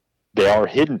they are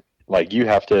hidden. Like you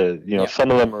have to, Yep.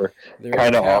 some of them are They're in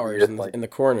kind the of towers obvious. Like, in the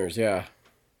corners. Yeah.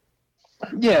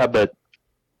 yeah, but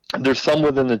there's some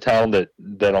within the town that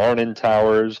aren't in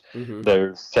towers. Mm-hmm.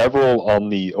 There's several on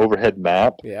the overhead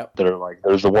map Yep. that are like,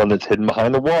 there's the one that's hidden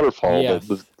behind the waterfall that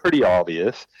was Yes. pretty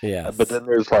obvious. But Yes. then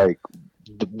there's like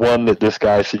the one that this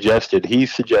guy suggested. He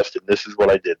suggested, this is what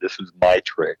I did. This was my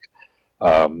trick.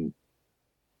 Um,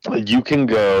 you can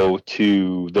go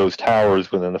to those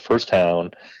towers within the first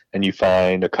town and you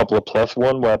find a couple of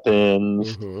 +1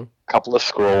 weapons, Mm-hmm. a couple of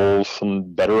scrolls, some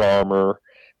better armor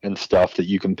and stuff that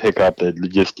you can pick up that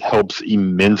just helps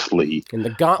immensely. And the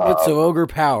gauntlets of ogre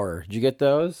power. Did you get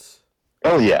those?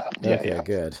 Oh yeah, Okay,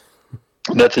 good.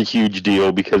 That's a huge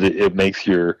deal because it makes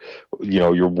your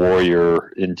warrior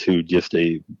into just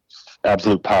a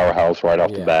absolute powerhouse right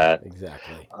off the bat.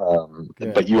 Exactly.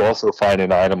 But you also find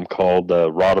an item called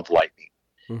the Rod of Lightning.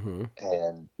 Mm-hmm.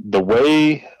 And the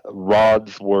way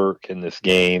rods work in this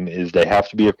game is they have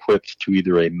to be equipped to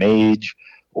either a mage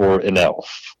or an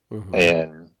elf. Mm-hmm.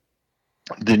 And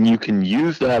then you can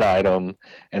use that item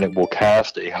and it will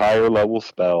cast a higher level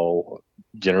spell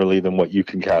generally than what you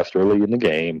can cast early in the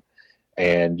game.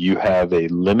 And you have a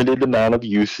limited amount of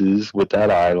uses with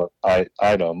that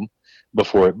item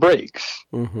before it breaks.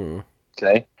 Mm-hmm.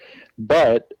 Okay?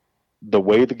 But the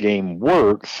way the game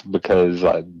works, because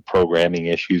programming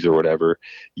issues or whatever,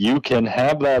 you can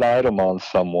have that item on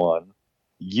someone,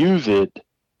 use it,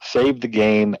 save the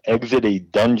game, exit a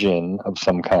dungeon of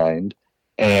some kind,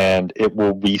 and it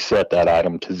will reset that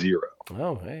item to 0.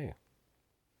 Oh, hey.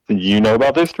 You know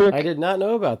about this trick? I did not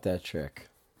know about that trick.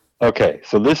 Okay,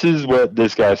 so this is what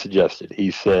this guy suggested. He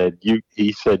said you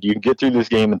can get through this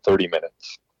game in 30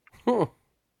 minutes.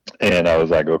 And I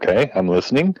was like, okay, I'm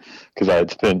listening, because I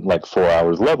had spent like 4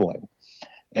 hours leveling.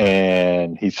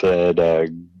 And he said,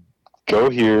 go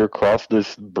here, cross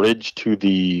this bridge to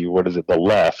the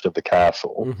left of the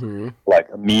castle, Mm-hmm. like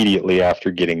immediately after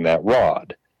getting that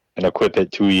rod, and equip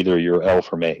it to either your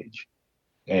elf or mage.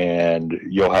 And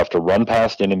you'll have to run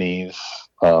past enemies,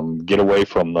 get away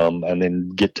from them, and then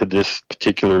get to this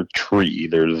particular tree.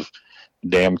 There's a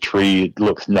damn tree. It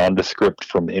looks nondescript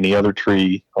from any other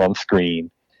tree on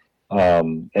screen.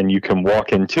 And you can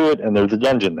walk into it, and there's a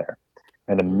dungeon there.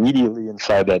 And immediately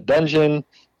inside that dungeon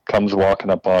comes walking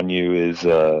up on you is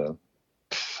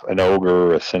an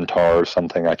ogre, a centaur, or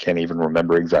something. I can't even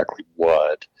remember exactly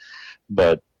what.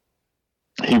 But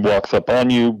he walks up on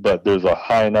you, but there's a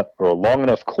high enough or a long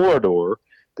enough corridor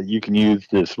that you can use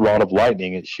this rod of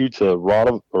lightning. It shoots a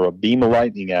beam of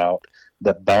lightning out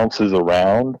that bounces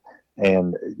around.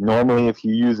 And normally if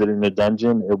you use it in a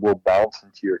dungeon, it will bounce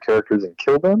into your characters and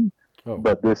kill them. Oh.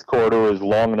 But this corridor is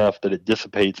long enough that it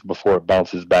dissipates before it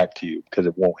bounces back to you because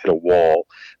it won't hit a wall.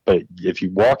 But if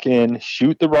you walk in,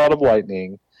 shoot the rod of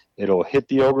lightning, it'll hit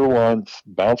the ogre once,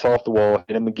 bounce off the wall,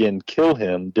 hit him again, kill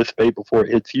him, dissipate before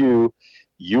it hits you.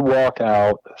 You walk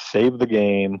out, save the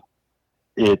game.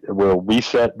 It will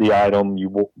reset the item.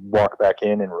 You walk back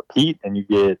in and repeat, and you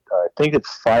get, I think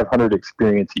it's 500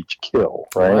 experience each kill,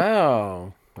 right?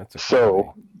 Wow. That's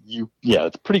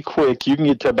it's pretty quick. You can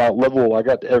get to about I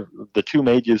got the 2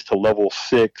 mages to level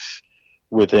 6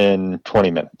 within 20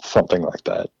 minutes, something like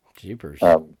that. Jeepers.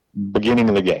 Beginning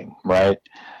of the game, right?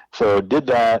 So did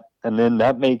that, and then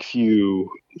that makes you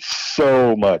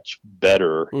so much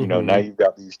better. Mm-hmm. Now you've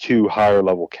got these 2 higher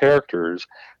level characters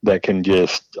that can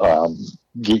just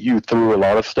get you through a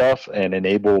lot of stuff and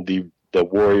enable the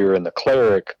warrior and the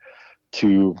cleric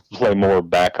to play more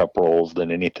backup roles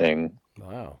than anything.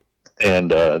 Wow.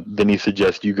 And then he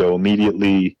suggests you go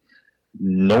immediately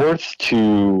north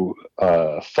to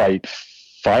fight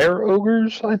fire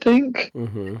ogres, I think,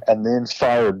 Mm-hmm. and then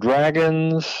fire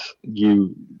dragons.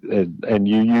 You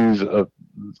use a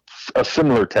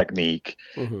ssimilar technique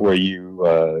Mm-hmm. where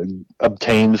you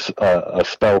obtains a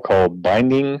spell called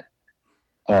Binding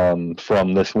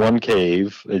from this one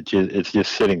cave. It's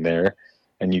just sitting there,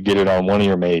 and you get it on one of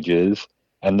your mages,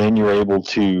 and then you're able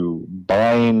to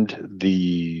bind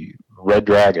the red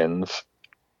dragons,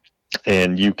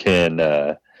 and you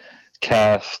can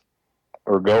cast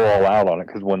or go all out on it,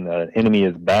 because when the enemy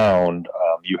is bound,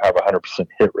 you have 100%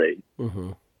 hit rate.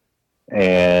 Mm-hmm.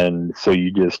 And so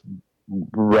you just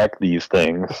wreck these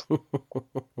things.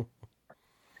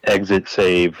 Exit,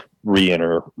 save,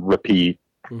 re-enter, repeat.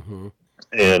 Mm-hmm.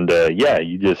 And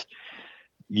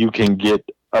you can get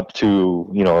up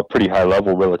to a pretty high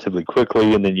level relatively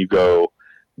quickly, and then you go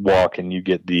walk and you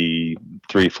get the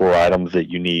 3-4 items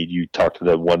that you need. You talk to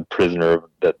the one prisoner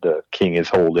that the king is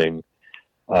holding,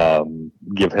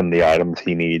 give him the items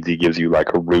he needs. He gives you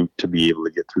like a route to be able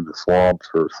to get through the swamps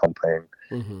or something.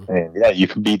 Mm-hmm. And yeah, you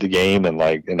can beat the game in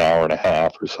like an hour and a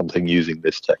half or something using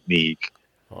this technique.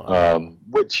 Wow.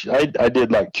 Which I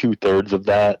did like 2/3 of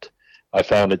that. I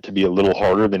found it to be a little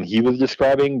harder than he was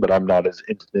describing, but I'm not as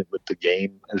intimate with the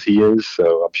game as he is,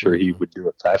 so I'm sure he would do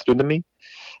it faster than me.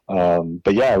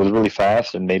 But yeah, it was really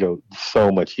fast and made it so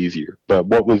much easier. But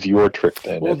what was your trick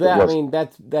then? Well, If it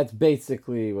was that's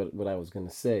basically what I was going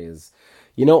to say is,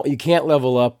 you can't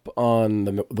level up on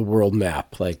the world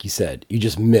map like you said. You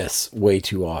just miss way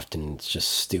too often. It's just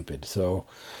stupid. So,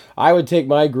 I would take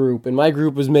my group, and my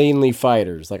group was mainly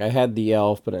fighters. Like I had the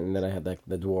elf, and then I had like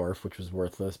the dwarf, which was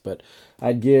worthless. But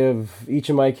I'd give each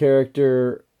of my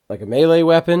character like a melee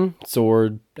weapon,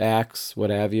 sword, axe, what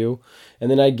have you, and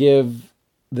then I'd give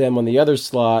them on the other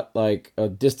slot like a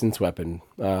distance weapon.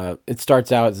 It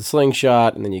starts out as a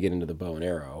slingshot, and then you get into the bow and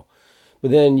arrow.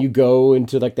 But then you go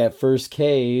into like that first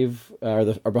cave,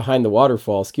 or behind the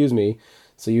waterfall, excuse me.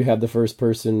 So you have the first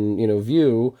person,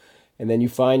 view, and then you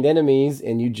find enemies,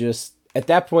 and you just at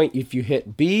that point, if you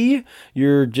hit B,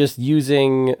 you're just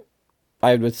using.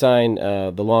 I would assign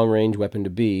the long range weapon to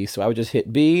B, so I would just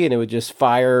hit B, and it would just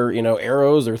fire,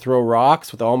 arrows or throw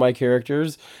rocks with all my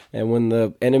characters. And when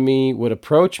the enemy would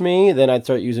approach me, then I'd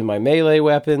start using my melee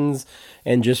weapons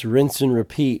and just rinse and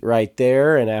repeat right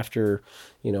there. And after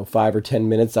 5 or 10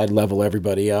 minutes, I'd level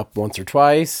everybody up once or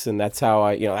twice, and that's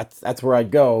how that's where I'd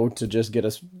go to just get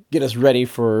us ready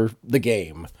for the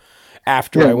game.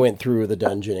 After I went through the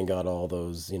dungeon and got all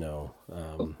those,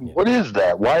 What is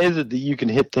that? Why is it that you can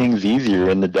hit things easier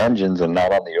in the dungeons and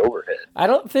not on the overhead? I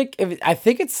don't think. I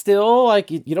think it's still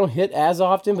like you don't hit as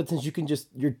often, but since you can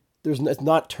it's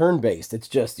not turn based. It's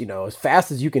just as fast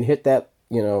as you can hit that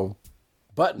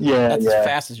button. Yeah, that's yeah. as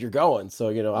fast as you're going. So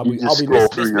I'll You be just miss scroll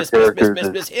through miss your miss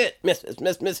miss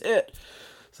characters. miss hit.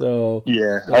 So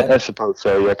Yeah, I suppose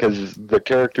so. Yeah, because the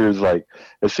characters, like,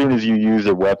 as soon as you use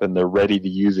a weapon, they're ready to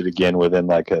use it again within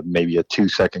like maybe a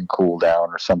 2-second cooldown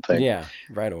or something. yeah,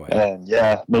 right away. And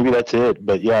yeah, maybe that's it.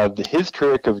 But yeah, his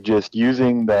trick of just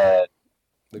using that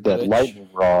glitch. lightning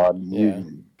rod, Yeah.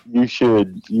 you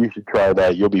should try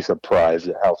that. You'll be surprised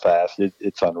at how fast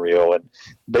it's unreal. And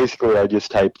basically, I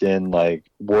just typed in like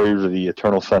Warriors of the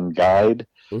Eternal Sun guide,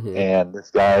 Mhm. and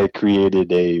this guy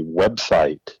created a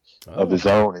website of his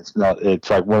own. It's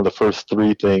like one of the first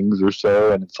 3 things or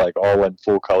so, and it's like all in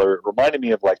full color. It reminded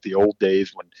me of like the old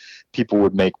days when people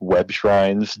would make web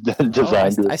shrines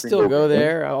designed to I still go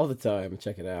there all the time.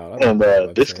 Check it out. And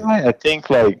this guy, I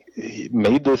think, like, he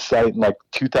made this site in like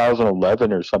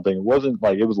 2011 or something. It wasn't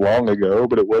like, it was long ago,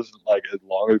 but it wasn't like as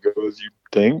long ago as you'd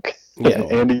think. Yeah.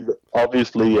 And he's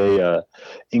obviously a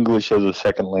English as a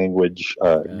second language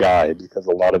guy, because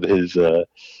a lot of his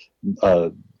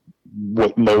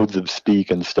what modes of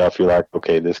speak and stuff, you're like,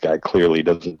 okay, this guy clearly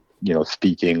doesn't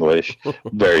speak English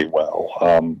very well.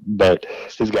 But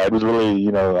his guide was really,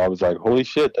 I was like, holy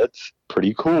shit, that's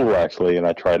pretty cool actually. And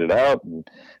I tried it out, and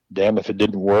damn if it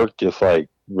didn't work, just like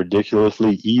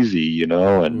ridiculously easy,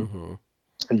 and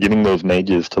getting those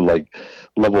mages to like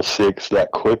level 6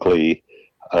 that quickly.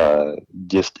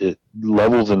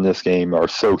 Levels in this game are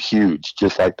so huge,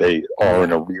 just like they are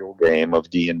in a real game of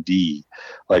D&D.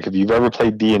 Like if you've ever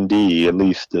played D&D, at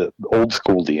least the old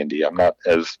school D&D, I'm not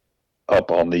as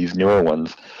up on these newer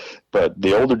ones, but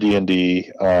the older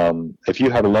D&D, if you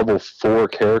had a level 4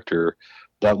 character,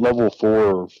 that level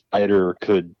 4 fighter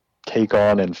could take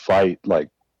on and fight like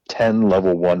 10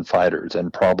 level 1 fighters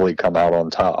and probably come out on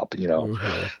top,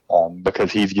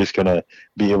 because he's just going to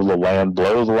be able to land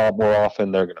blows a lot more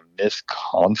often. They're going to miss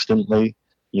constantly,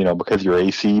 because your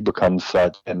AC becomes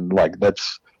such, and like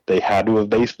they had to have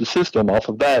based the system off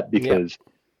of that, because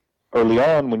early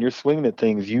on when you're swinging at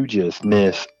things, you just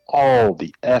miss all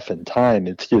the effing time.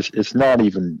 It's not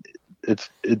even, it's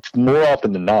more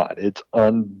often than not, it's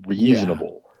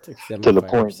unreasonable to the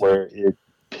point where it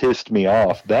pissed me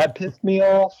off. That pissed me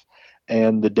off,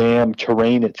 and the damn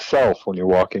terrain itself when you're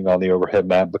walking on the overhead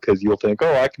map, because you'll think,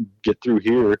 oh, I can get through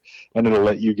here, and it'll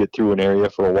let you get through an area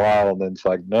for a while, and then it's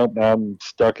like, nope, now I'm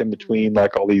stuck in between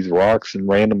like all these rocks and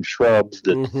random shrubs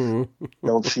that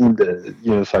don't seem to,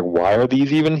 it's like, why are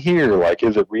these even here? Like,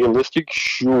 is it realistic?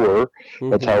 Sure,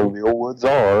 that's how real woods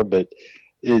are, but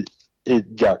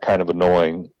it got kind of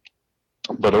annoying.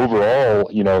 But overall,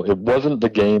 it wasn't the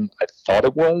game I thought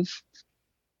it was.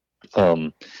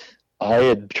 I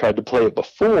had tried to play it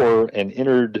before and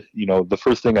entered, the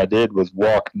first thing I did was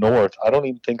walk north. I don't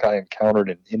even think I encountered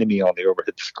an enemy on the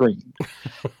overhead screen.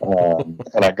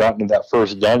 And I got into that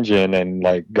first dungeon and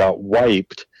like got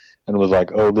wiped. and was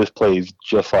like, oh, this plays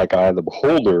just like Eye of the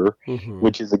Beholder, Mm-hmm.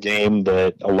 which is a game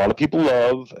that a lot of people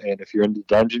love. And if you're into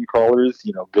dungeon crawlers,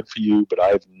 good for you. But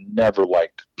I've never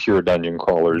liked pure dungeon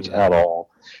crawlers at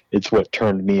all. It's what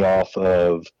turned me off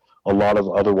of a lot of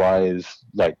otherwise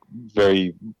like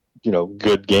very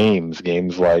good games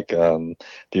like the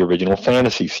original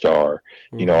Phantasy Star.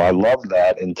 I loved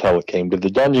that until it came to the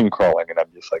dungeon crawling, and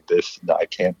I'm just like, this, I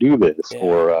can't do this. Yeah.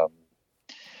 Or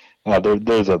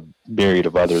there's a myriad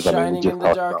of others. Shining in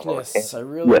the Darkness. I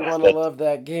really want to love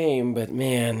that game, but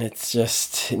man,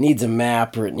 it needs a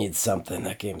map or it needs something.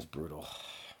 That game's brutal.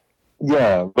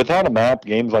 Yeah, without a map,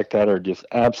 games like that are just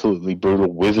absolutely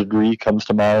brutal. Wizardry comes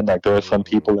to mind. Like, there are some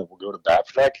people that will go to bat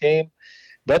for that game.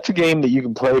 That's a game that you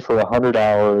can play for 100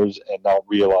 hours and not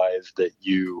realize that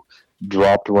you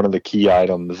dropped one of the key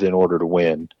items in order to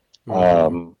win.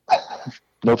 No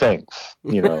thanks.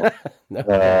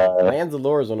 Lands of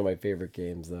Lore is one of my favorite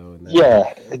games, though. And that's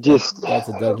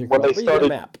a dungeon when they started, started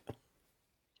map.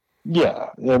 Yeah,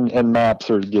 and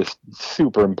maps are just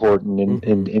super important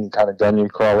in any kind of dungeon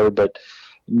crawler, but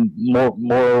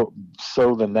more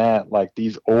so than that, like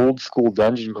these old school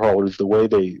dungeon crawlers, the way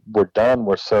they were done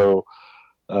were so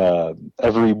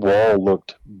every wall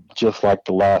looked just like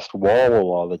the last wall a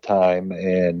lot of the time,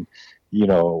 and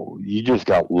you just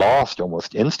got lost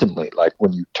almost instantly. Like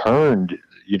when you turned,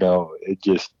 it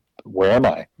just, where am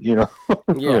I? Yeah.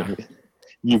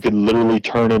 You could literally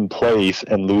turn in place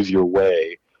and lose your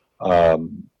way.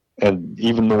 And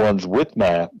even the ones with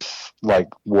maps, like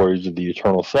Warriors of the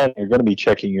Eternal Sun, you're going to be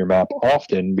checking your map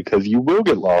often because you will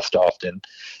get lost often.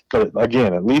 But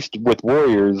again, at least with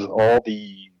Warriors, all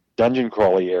the dungeon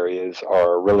crawly areas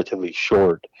are relatively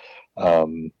short.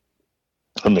 And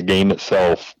the game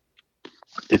itself,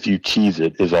 if you cheese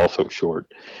it, is also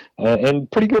short. And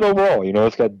pretty good overall.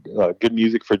 It's got good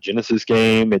music for a Genesis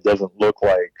game. It doesn't look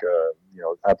like,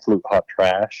 absolute hot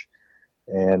trash.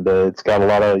 And it's got a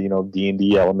lot of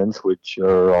D&D elements, which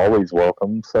are always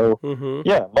welcome. So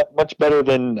yeah, much better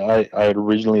than I had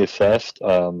originally assessed.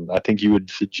 I think you had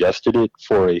suggested it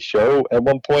for a show at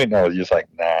one point, and I was just like,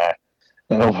 nah,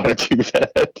 I don't want to do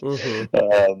that,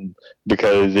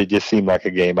 because it just seemed like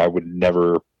a game I would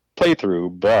never play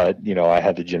through. But I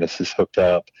had the Genesis hooked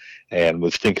up and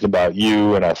was thinking about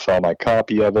you, and I saw my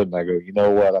copy of it, and I go, you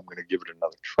know what, I'm going to give it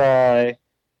another try.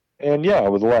 And yeah,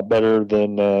 it was a lot better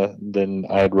than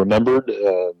I had remembered,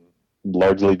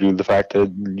 largely due to the fact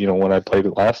that, when I played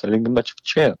it last, I didn't get much of a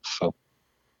chance. So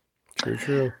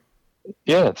True.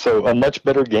 Yeah, so a much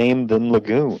better game than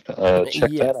Lagoon.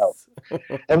 Check that out.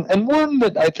 And one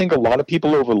that I think a lot of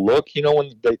people overlook,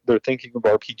 when they're thinking of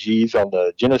RPGs on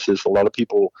the Genesis, a lot of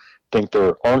people think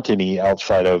there aren't any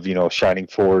outside of, Shining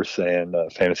Force and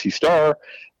Phantasy Star,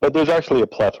 but there's actually a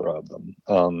plethora of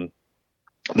them.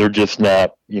 They're just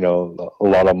not, a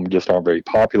lot of them just aren't very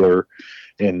popular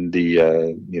in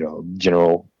the,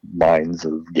 general minds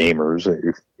of gamers,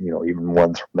 if, even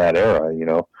ones from that era,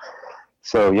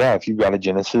 So yeah, if you've got a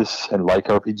Genesis and like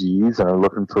RPGs and are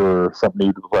looking for something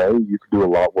new to play, you can do a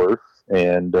lot worse,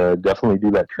 and definitely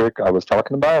do that trick I was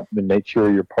talking about, and make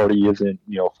sure your party isn't,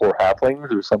 4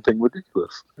 halflings or something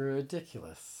ridiculous.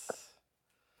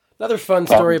 Another fun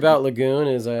story about Lagoon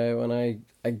is when I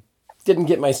didn't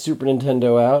get my Super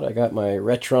Nintendo out. I got my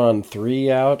Retron 3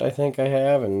 out, I think I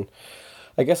have, and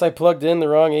I guess I plugged in the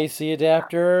wrong AC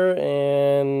adapter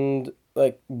and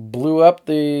blew up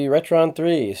the Retron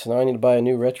 3. So now I need to buy a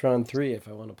new Retron 3 if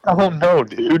I want to play. Oh no,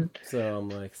 dude. So I'm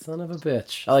like, son of a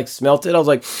bitch. I smelt it. I was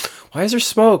like, why is there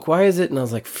smoke? Why is it? And I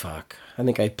was like, fuck. I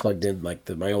think I plugged in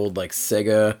my old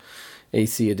Sega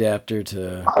AC adapter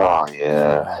to... Oh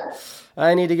yeah.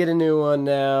 I need to get a new one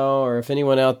now, or if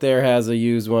anyone out there has a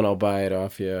used one, I'll buy it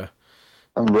off you.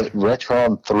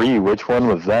 Retron 3, which one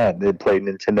was that? They played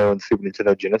Nintendo and Super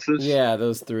Nintendo Genesis? Yeah,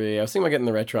 those 3. I was thinking about getting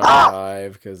the Retron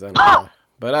 5, because I don't know.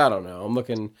 But I don't know. I'm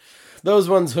looking... Those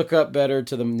ones hook up better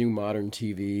to the new modern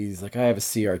TVs. I have a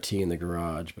CRT in the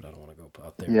garage, but I don't want to go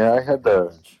out there. Yeah, I had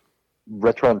the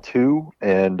Retron 2,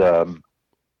 and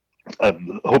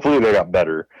hopefully they got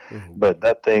better. Mm-hmm. But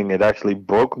that thing, it actually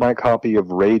broke my copy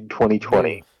of Raid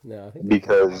 2020. No,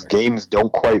 because games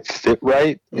don't quite fit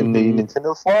right in the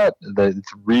Nintendo slot.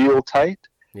 It's real tight.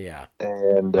 Yeah.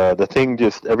 And the thing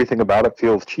everything about it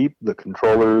feels cheap. The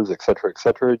controllers, et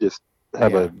cetera, just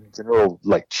have a general,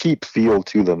 cheap feel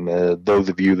to them. Those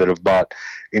of you that have bought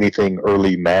anything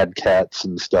early Mad Cats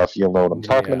and stuff, you'll know what I'm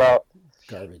talking about.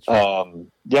 Garbage.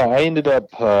 I ended up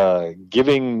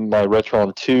giving my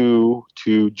Retron 2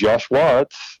 to Josh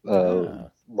Watts,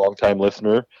 longtime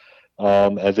listener,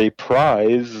 as a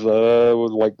prize,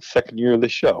 was second year of the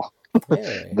show.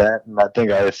 Hey. That, and I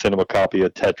think I sent him a copy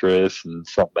of Tetris and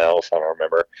something else. I don't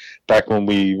remember. Back when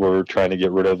we were trying to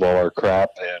get rid of all our crap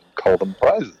and call them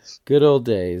prizes. Good old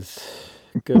days.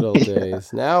 Good old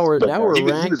days. Now we're But now no, we're he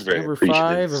was ranked very number appreciative.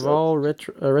 5 of So. all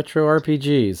retro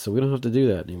RPGs, so we don't have to do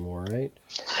that anymore, right?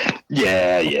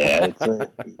 Yeah. It's,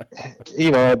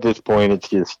 at this point, it's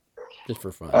just,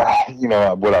 for fun.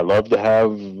 would I love to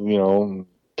have,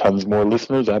 tons more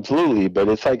listeners? Absolutely. But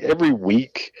it's like every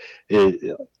week,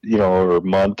 or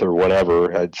month or whatever,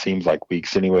 it seems like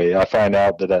weeks anyway, I find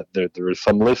out that there is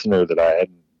some listener that I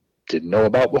didn't know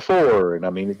about before. And I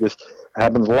mean, it just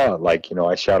happens a lot. Like,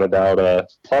 I shouted out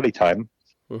Plotty Time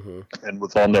and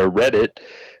was on their Reddit,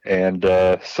 and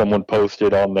someone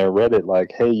posted on their Reddit,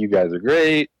 like, hey, you guys are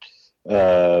great.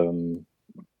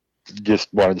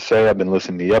 Just wanted to say I've been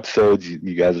listening to the episodes.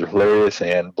 You guys are hilarious.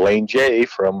 And Blaine J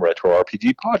from Retro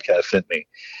RPG Podcast sent me.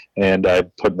 And I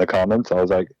put in the comments, I was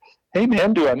like, hey,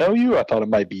 man, do I know you? I thought it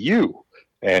might be you.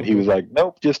 And he was like,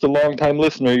 nope, just a long-time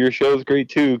listener. Your show's great,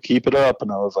 too. Keep it up.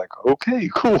 And I was like, okay,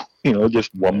 cool.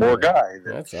 Just one more guy.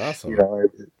 That's awesome.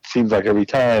 It seems like every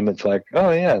time it's like,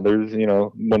 oh, yeah, there's,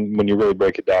 when you really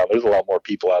break it down, there's a lot more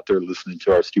people out there listening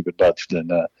to our stupid butts than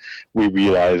we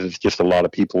realize. It's just a lot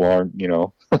of people aren't,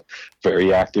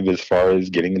 very active as far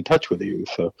as getting in touch with you.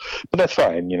 So, but that's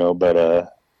fine,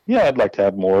 but yeah, I'd like to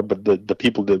have more, but the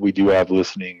people that we do have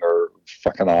listening are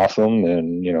fucking awesome,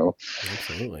 and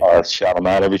absolutely. Shout them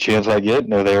out every chance I get.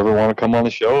 And if they ever want to come on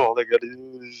the show, all they got to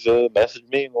do is message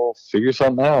me, and we'll figure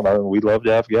something out. We'd love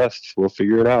to have guests. We'll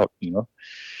figure it out,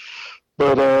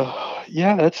 But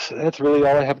yeah, that's really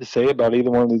all I have to say about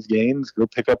either one of these games. Go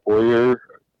pick up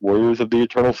Warriors of the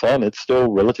Eternal Sun. It's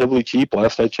still relatively cheap.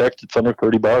 Last I checked, it's under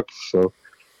 $30. So.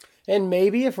 And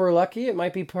maybe, if we're lucky, it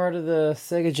might be part of the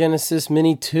Sega Genesis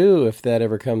Mini 2, if that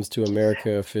ever comes to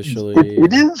America officially.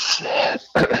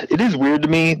 It is weird to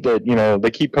me that,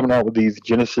 they keep coming out with these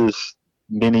Genesis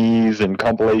minis and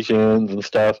compilations and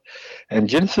stuff. And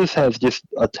Genesis has just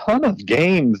a ton of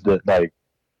games that, like,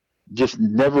 just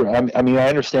never... I mean, I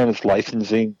understand it's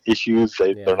licensing issues.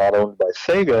 They're not owned by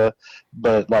Sega.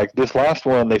 But, like, this last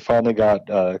one, they finally got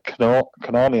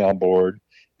Konami on board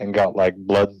and got like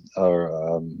not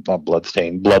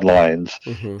Bloodstained, Bloodlines.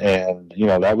 And,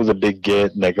 that was a big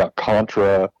get. And they got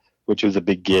Contra, which was a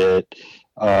big get.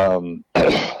 Hey,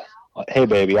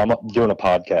 baby, I'm doing a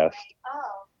podcast.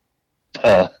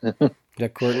 Is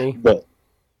that Courtney? But,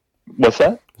 what's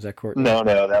that? Is that Courtney? No,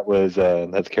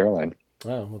 that's Caroline.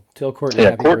 Oh, well, tell Courtney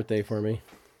happy birthday for me.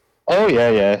 Oh,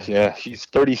 yeah. She's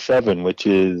 37, which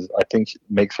is, I think,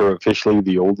 makes her officially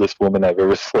the oldest woman I've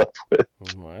ever slept with.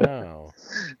 Wow.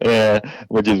 Yeah,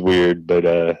 which is weird, but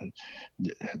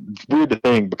it's weird to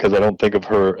think because I don't think of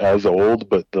her as old,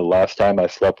 but the last time I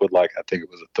slept with, like, I think it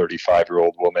was a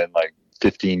 35-year-old woman, like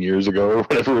 15 years ago or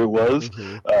whatever it was,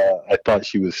 I thought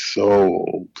she was so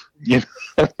old.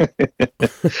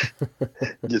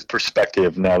 Just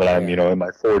perspective now that I'm, in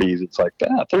my 40s, it's like,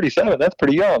 37, that's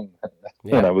pretty young.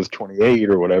 When I was 28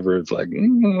 or whatever, it's like,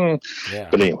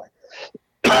 But anyway.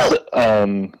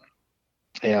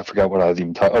 Yeah, I forgot what I was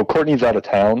even talking. Oh, Courtney's out of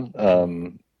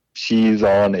town. She's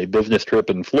on a business trip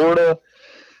in Florida,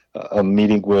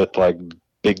 meeting with like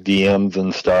big DMs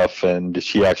and stuff, and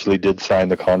she actually did sign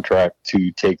the contract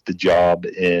to take the job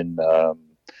in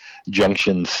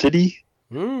Junction City,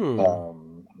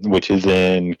 which is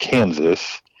in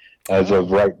Kansas. As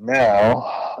of right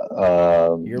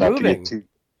now, you're moving.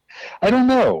 I don't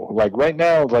know. Like right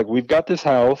now, like we've got this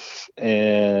house,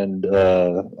 and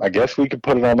I guess we could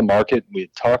put it on the market. We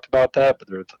had talked about that, but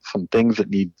there's some things that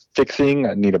need fixing.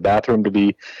 I need a bathroom to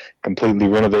be completely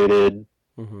renovated.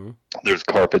 There's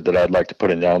carpet that I'd like to put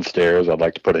in downstairs. I'd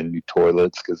like to put in new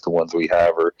toilets because the ones we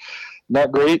have are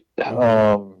not great.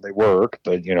 They work,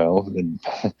 but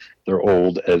they're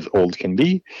old as old can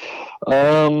be.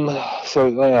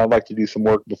 So I'd like to do some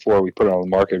work before we put it on the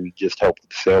market to just help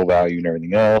with the sale value and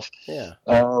everything else. Yeah.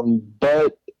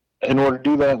 But in order to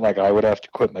do that, like I would have to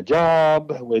quit my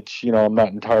job, which, I'm not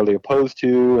entirely opposed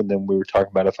to. And then we were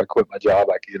talking about if I quit my job,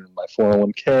 I could get in my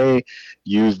 401k,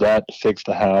 use that to fix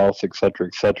the house, et cetera,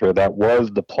 et cetera. That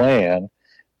was the plan.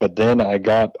 But then I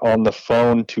got on the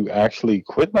phone to actually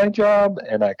quit my job,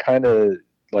 and I kind of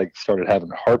like started having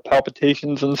heart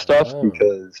palpitations and stuff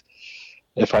because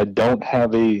if I don't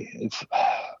have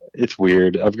it's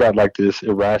weird. I've got like this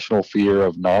irrational fear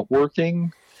of not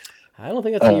working. I don't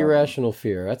think that's an irrational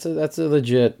fear. That's a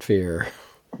legit fear.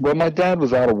 Well, my dad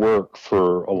was out of work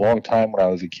for a long time when I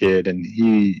was a kid, and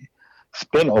he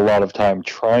spent a lot of time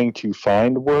trying to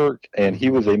find work, and he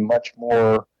was a much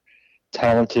more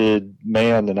talented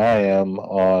man than I am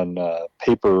on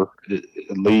paper.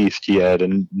 At least he had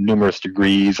numerous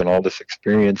degrees and all this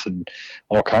experience and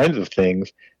all kinds of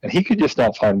things, and he could just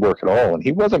not find work at all. And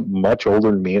he wasn't much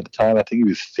older than me at the time. I think he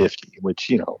was 50, which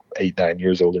 8-9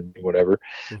 years older than me, whatever.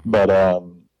 Mm-hmm. But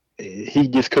he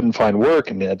just couldn't find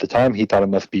work, and at the time he thought it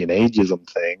must be an ageism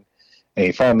thing. And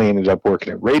he finally ended up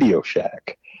working at Radio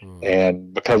Shack.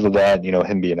 And because of that,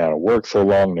 him being out of work so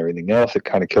long and everything else, it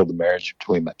kind of killed the marriage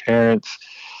between my parents.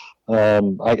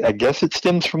 I guess it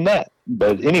stems from that.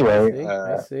 But anyway,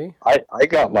 I see. I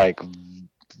got like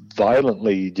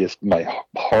violently just my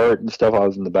heart and stuff. I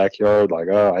was in the backyard. Like,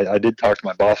 I did talk to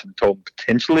my boss and told him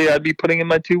potentially I'd be putting in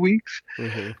my 2 weeks.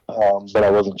 But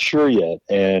I wasn't sure yet.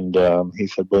 And he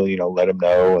said, well, let him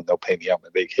know and they'll pay me out my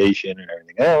vacation and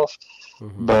everything else.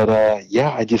 But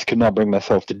I just could not bring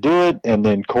myself to do it. And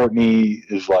then Courtney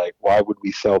is like, why would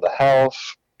we sell the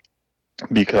house?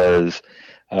 Because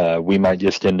we might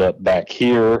just end up back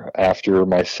here after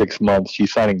my 6 months.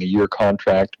 She's signing a year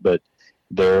contract, but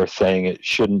they're saying it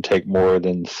shouldn't take more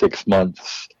than 6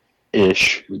 months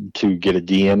ish to get a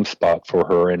DM spot for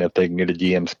her. And if they can get a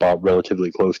DM spot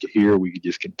relatively close to here, we could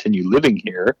just continue living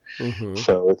here.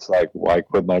 So it's like, why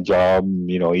quit my job?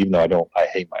 Even though I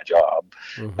hate my job,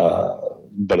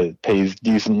 but it pays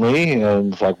decently,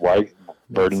 and it's like, why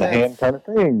bird in the hand kind of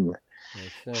thing.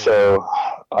 So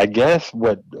I guess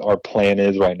what our plan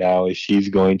is right now is she's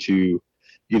going to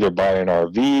either buy an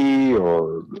RV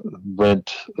or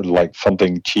rent like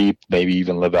something cheap, maybe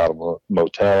even live out of a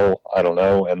motel, I don't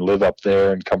know, and live up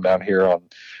there and come down here on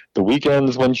the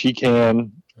weekends when she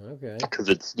can. Okay. Because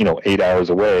it's, 8 hours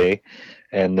away.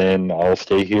 And then I'll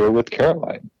stay here with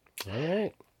Caroline. All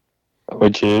right.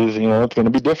 Which is, it's going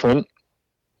to be different.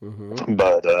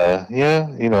 But,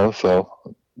 so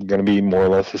I'm going to be more or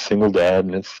less a single dad,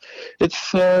 and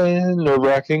it's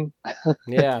nerve-wracking.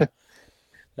 Yeah.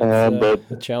 That's but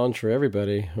a challenge for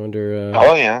everybody. I wonder.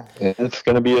 It's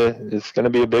gonna be a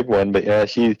big one. But yeah,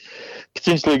 she's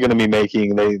potentially gonna be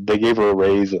making. They gave her a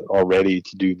raise already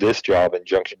to do this job in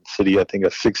Junction City. I think a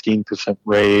 16%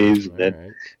 raise, and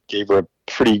then gave her a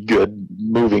pretty good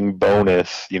moving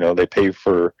bonus. They pay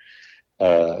for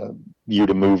you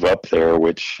to move up there,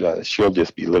 which she'll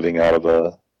just be living out of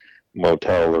a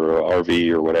motel or a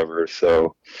RV or whatever.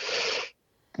 So.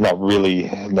 Not really.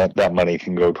 That money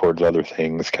can go towards other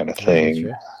things, kind of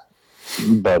thing.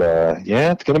 But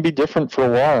it's going to be different for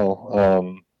a while.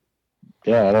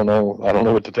 I don't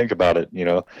know what to think about it.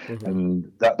 And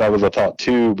that was a thought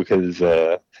too, because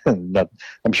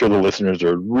I'm sure the listeners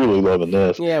are really loving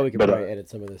this. Yeah, we can probably edit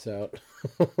some of this out.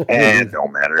 And it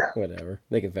don't matter. Whatever.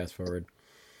 They can fast forward.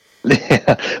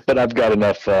 Yeah, but I've got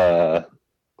enough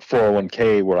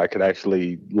 401k where I could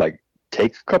actually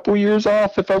take a couple years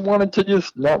off if I wanted to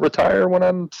just not retire when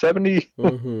I'm 70.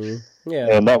 Yeah.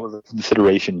 And that was a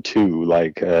consideration too.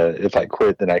 If I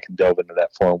quit, then I can delve into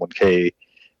that 401k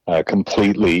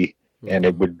completely, and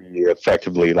it would be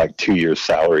effectively 2 years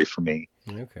salary for me.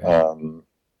 Okay.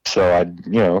 So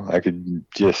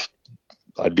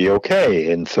I'd be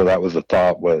okay. And so that was the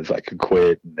thought, was I could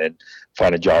quit and then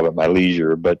find a job at my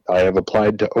leisure. But I have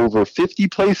applied to over 50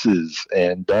 places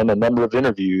and done a number of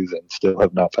interviews and still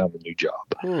have not found a new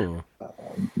job.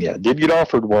 Did get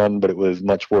offered one, but it was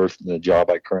much worse than the job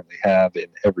I currently have in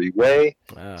every way.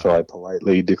 Wow. So I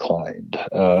politely declined.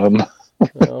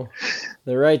 Well,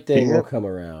 the right thing will come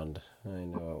around. I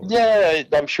know. Yeah,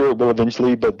 I'm sure it will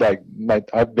eventually. But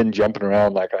I've been jumping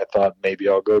around. I thought maybe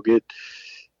I'll go get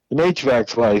an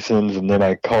HVAC license, and then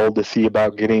I called to see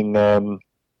about getting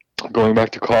going back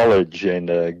to college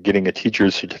and getting a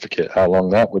teacher's certificate, how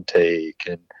long that would take,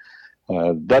 and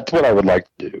that's what I would like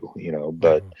to do,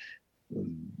 but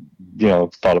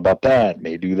thought about that,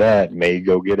 may do that, may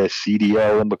go get a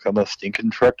CDL and become a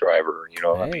stinking truck driver.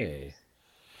 I mean,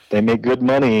 they make good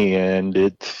money, and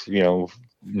it's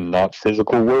not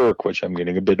physical work, which I'm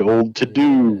getting a bit old to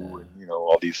do.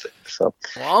 All these things. So,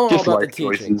 I'm all about the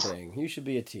teaching thing. You should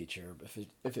be a teacher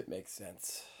if it makes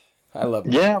sense. I love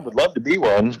it. Yeah, I would love to be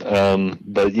one.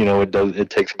 But it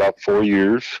takes about 4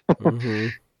 years.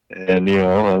 And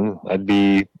I'd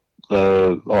be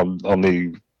on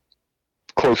the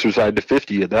closer side to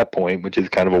 50 at that point, which is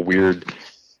kind of a weird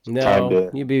time to...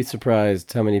 You'd be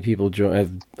surprised how many people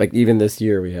join. Even this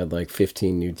year we had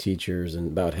 15 new teachers,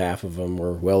 and about half of them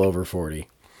were well over 40.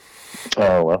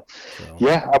 Oh, well. So.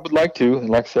 Yeah, I would like to. And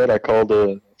like I said, I called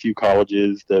a few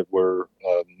colleges that were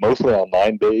mostly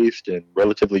online based and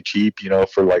relatively cheap,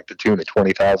 for the tune of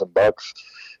 $20,000.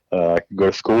 I could go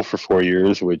to school for 4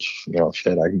 years, which,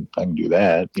 shit, I can do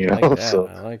that, I like that. So,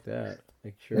 I like that.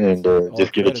 Make sure and it's all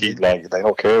just get a accredited. like they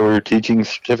don't care where your teaching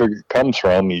certificate comes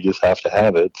from. You just have to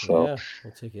have it. So Yeah,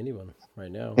 I'll take anyone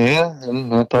right now. yeah,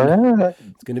 and I thought,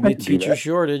 It's going to be I a could do teacher that.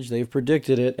 shortage. They've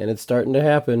predicted it, and it's starting to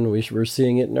happen. We're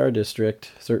seeing it in our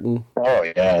district. Oh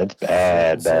yeah, it's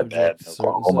bad, bad in Certain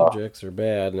Oklahoma. subjects are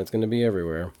bad, and it's going to be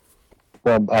everywhere.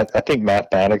 Well, I think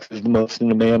mathematics is the most in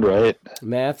demand, right?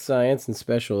 Math, science, and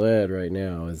special ed right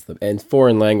now and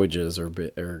foreign languages are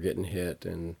getting hit,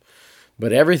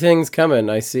 but everything's coming.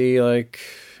 I see like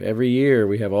every year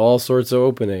we have all sorts of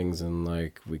openings, and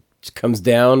like it comes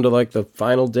down to like the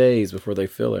final days before they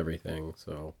fill everything.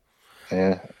 So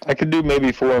Yeah, I could do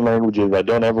maybe foreign languages. I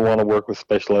don't ever want to work with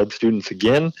special ed students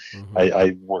again.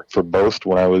 I worked for Boast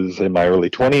when I was in my early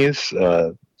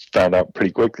 20s. Found out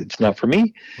pretty quick it's not for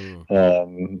me.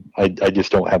 I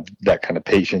just don't have that kind of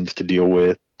patience to deal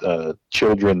with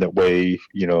children that weigh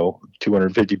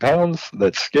 250 pounds.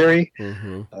 That's scary.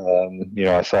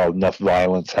 I saw enough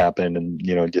violence happen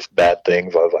and just bad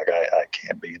things. I was like, I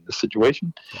can't be in this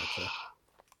situation. Gotcha.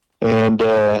 And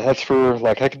as for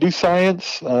like, I could do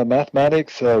science,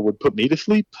 mathematics would put me to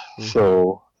sleep.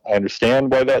 So I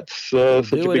understand why that's such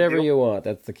a big Do whatever deal. you want.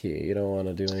 That's the key. You don't want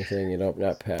to do anything you don't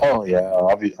not pass. Oh yeah,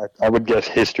 I would guess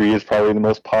history is probably the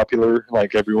most popular.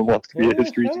 Like everyone wants to be a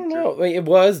history I don't teacher. know. I mean, it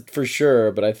was for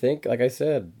sure, but I think, like I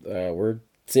said, we're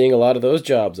seeing a lot of those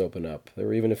jobs open up. There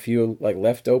were even a few like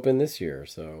left open this year.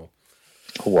 So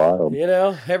Wild.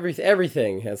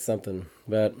 everything has something.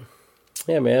 But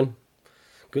yeah, man.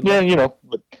 Good Yeah, luck.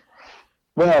 but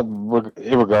well,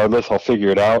 regardless, I'll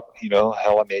figure it out. Hell,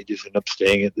 I may just end up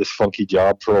staying at this funky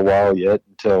job for a while yet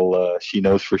until she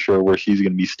knows for sure where she's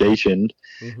going to be stationed.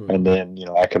 And then,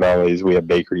 we have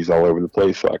bakeries all over the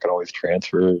place, so I can always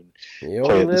transfer and You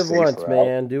play only it the live safer once, route.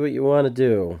 man. Do what you want to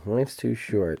do. Life's too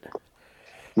short.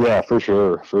 Yeah, for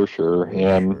sure.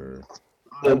 And Sure.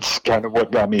 that's kind of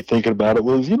what got me thinking about it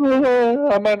was, I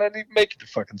might not even make it to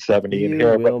fucking 70. And You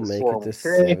here I've got will this make it to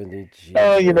 401k. 70.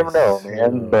 Oh, you never know, Jesus.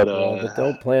 man. But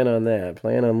don't plan on that.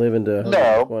 Plan on living to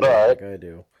No, 120 but like I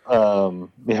do.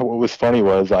 what was funny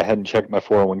was I hadn't checked my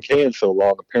 401k in so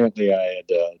long. Apparently, I had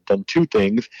done two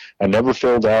things. I never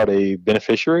filled out a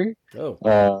beneficiary. Oh.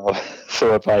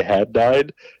 So if I had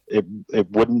died, it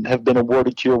wouldn't have been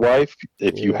awarded to your wife.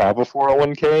 If you have a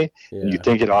 401k and you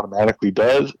think it automatically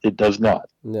does, it does not.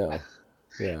 No.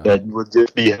 Yeah. That would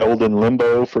just be held in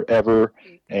limbo forever,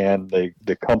 and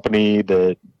the company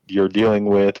that you're dealing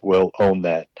with will own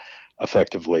that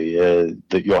effectively.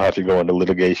 That you'll have to go into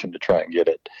litigation to try and get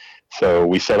it. So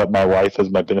we set up my wife as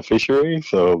my beneficiary,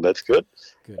 so that's good.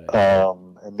 Good.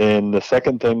 And then the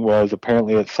second thing was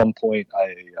apparently at some point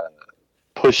I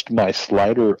pushed my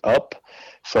slider up.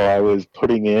 So I was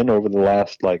putting in over the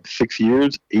last 6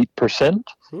 years 8%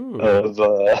 of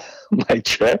my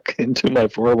check into my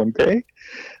 401k,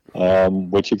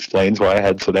 which explains why I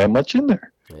had so damn much in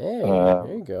there. Hey, there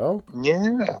you go.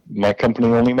 Yeah, my company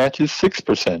only matches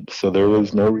 6%, so there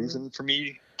was no reason for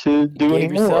me to do any more.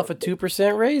 Gave yourself a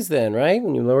 2% raise then, right?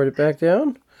 When you lowered it back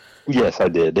down? Yes, I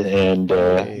did, and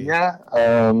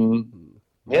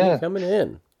Money coming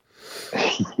in.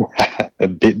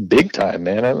 Big time,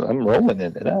 man. I'm rolling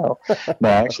in it now. No,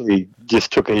 I actually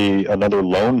just took another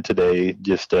loan today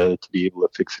just to be able to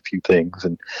fix a few things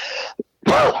and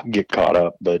get caught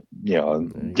up. But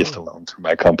just a loan through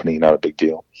my company, not a big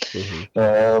deal.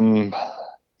 I'm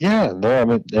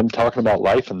talking about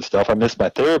life and stuff. I missed my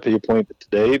therapy appointment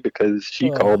today because she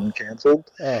called and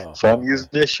canceled. So I'm using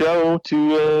this show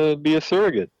to be a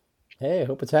surrogate. Hey,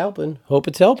 hope it's helping.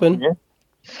 Yeah.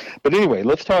 But anyway,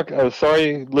 let's talk.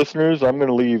 Sorry, listeners, I'm going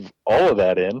to leave all of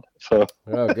that in. So.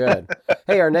 Oh, good.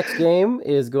 Hey, our next game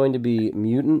is going to be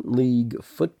Mutant League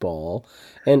Football,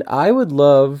 and I would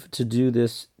love to do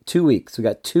this 2 weeks. We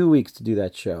got 2 weeks to do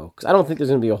that show because I don't think there's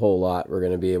going to be a whole lot we're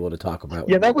going to be able to talk about.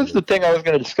 Yeah, that was the thing I was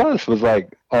going to discuss. Was I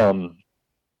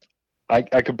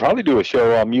could probably do a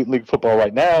show on Mutant League Football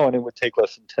right now, and it would take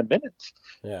less than 10 minutes.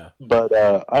 Yeah. But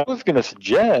I was going to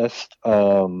suggest.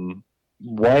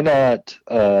 Why not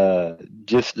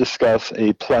just discuss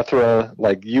a plethora,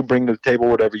 like you bring to the table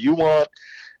whatever you want,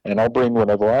 and I'll bring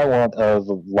whatever I want of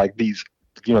these,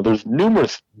 there's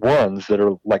numerous ones that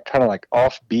are kind of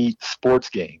offbeat sports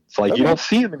games. You don't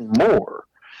see them anymore,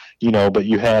 but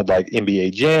you had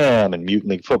NBA Jam and Mutant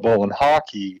League Football and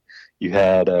hockey. You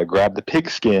had Grab the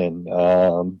Pigskin,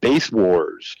 Base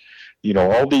Wars,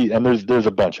 all these, and there's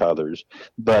a bunch of others,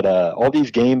 but all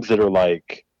these games that are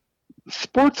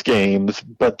sports games,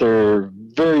 but they're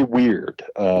very weird.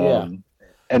 And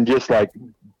just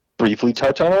briefly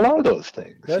touch on a lot of those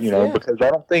things, because I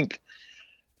don't think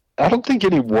I don't think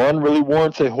any one really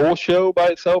warrants a whole show by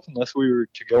itself, unless we were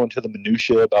to go into the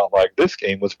minutia about like this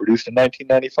game was produced in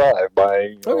 1995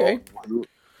 by Okay. who,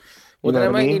 Well, then what I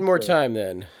might need more So- time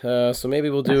then. So maybe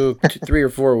we'll do 3 or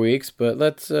 4 weeks. But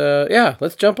let's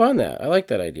jump on that. I like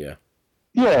that idea.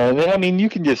 Yeah, and then, I mean, you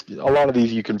can just a lot of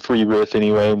these you can free riff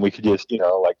anyway, and we could just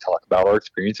like talk about our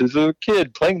experiences as a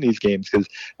kid playing these games because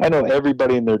I know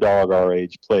everybody and their dog our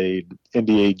age played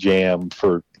NBA Jam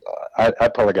for. I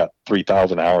probably got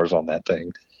 3,000 hours on that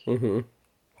thing, Mm-hmm.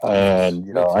 and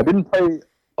Me too. I didn't play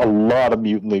a lot of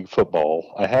Mutant League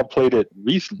football. I have played it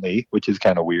recently, which is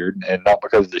kind of weird, and not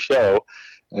because of the show.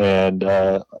 And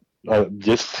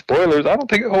just spoilers, I don't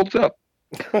think it holds up.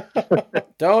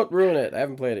 Don't ruin it. I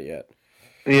haven't played it yet.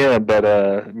 Yeah,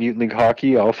 but Mutant League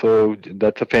Hockey also,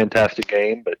 that's a fantastic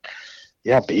game. But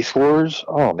yeah, Base Wars.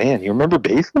 Oh man, you remember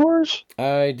Base Wars?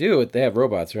 I do. They have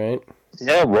robots, right?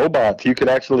 Yeah, robots. You could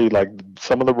actually like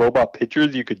some of the goalbot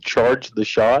pitchers. You could charge the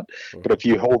shot, but if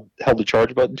you held the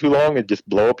charge button too long, it'd just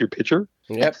blow up your pitcher.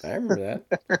 Yep, I remember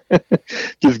that.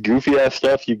 Just goofy ass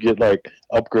stuff. You get like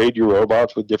upgrade your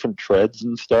robots with different treads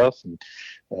and stuff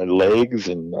and legs,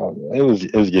 and it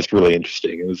was just really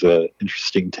interesting. It was an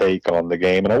interesting take on the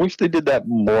game, and I wish they did that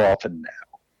more often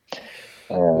now.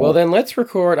 Well, then let's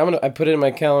record. I put it in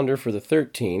my calendar for the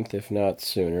 13th, if not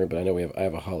sooner. But I know I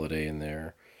have a holiday in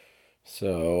there,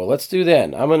 so let's do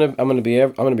then. I'm gonna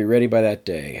be ready by that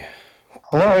day.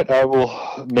 All right, I will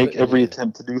make every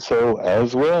attempt to do so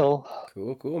as well.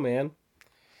 Cool, man.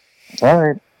 All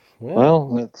right.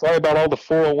 Well, sorry about all the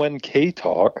 401k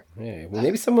talk. Hey, well,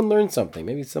 maybe someone learned something.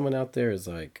 Maybe someone out there is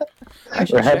like, I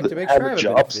should Or check have, to make have sure I a have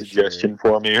job suggestion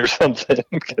for me or something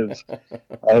because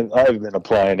I've been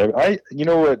applying. You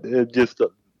know what? Just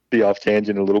to be off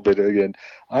tangent a little bit again.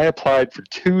 I applied for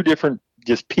 2 different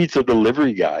just pizza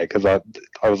delivery guy because I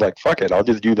was like, fuck it, I'll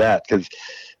just do that because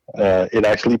it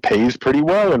actually pays pretty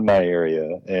well in my area,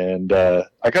 and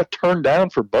I got turned down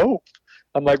for both.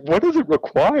 I'm like, what does it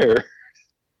require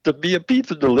to be a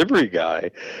pizza delivery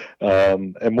guy?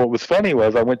 And what was funny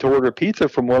was I went to order pizza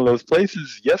from one of those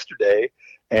places yesterday,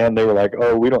 and they were like,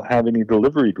 "Oh, we don't have any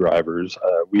delivery drivers.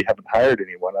 We haven't hired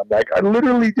anyone." I'm like, I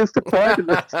literally just applied to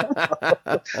this.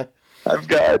 I've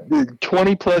got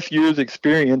 20 plus years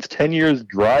experience, 10 years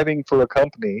driving for a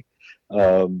company.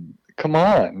 Come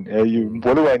on,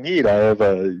 what do I need? I have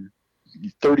a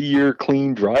 30-year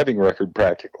clean driving record,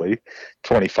 practically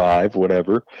 25,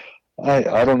 whatever.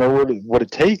 I don't know what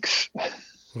it takes.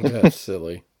 That's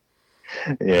silly.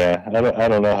 Yeah, I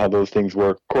don't know how those things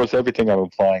work. Of course, everything I'm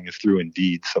applying is through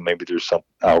Indeed, so maybe there's some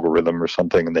algorithm or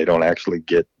something, and they don't actually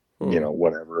get,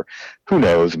 whatever. Who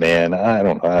knows, man? I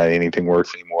don't know how anything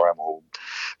works anymore. I'm old.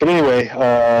 But anyway,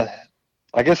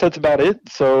 I guess that's about it.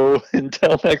 So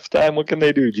until next time, what can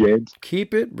they do, James?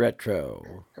 Keep it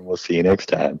retro. And we'll see you next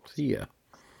time. See ya.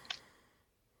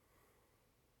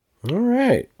 All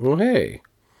right. Well, hey.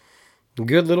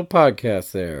 Good little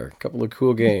podcast there. A couple of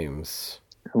cool games.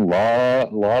 A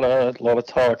lot of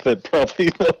talk that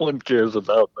probably no one cares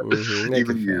about, but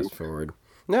even you. Fast forward.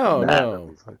 No,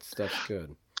 that stuff's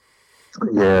good.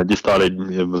 Yeah, I just thought it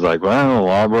was like, well,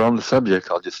 while we're on the subject,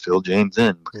 I'll just fill James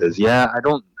in because I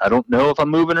don't know if I'm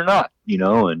moving or not,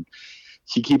 and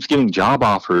she keeps getting job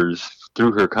offers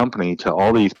through her company to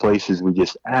all these places we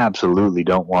just absolutely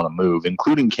don't want to move,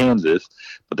 including Kansas,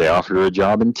 but they offered her a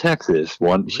job in Texas.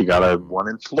 She got one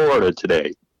in Florida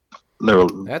today.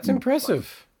 That's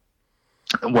impressive.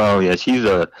 Well, yeah, she's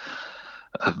just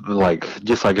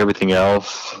like everything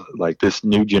else, like this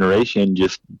new generation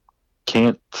just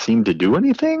can't seem to do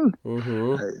anything.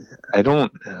 I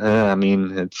don't. I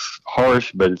mean, it's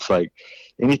harsh, but it's like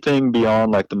anything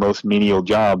beyond like the most menial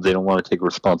jobs, they don't want to take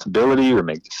responsibility or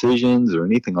make decisions or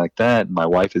anything like that. My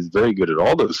wife is very good at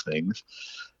all those things,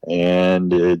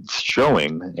 and it's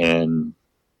showing. And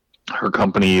her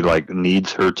company like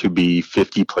needs her to be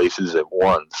 50 places at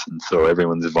once, and so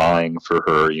everyone's vying for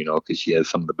her, because she has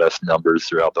some of the best numbers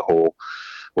throughout the whole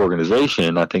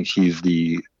organization. I think she's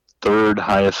the 3rd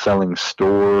highest selling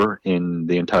store in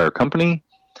the entire company,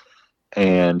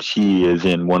 and she is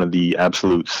in one of the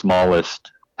absolute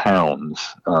smallest towns.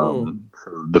 So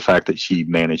the fact that she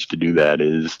managed to do that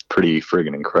is pretty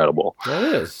friggin' incredible. That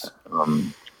is.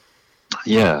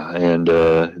 Yeah, and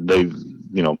they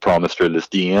promised her this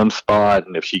DM spot,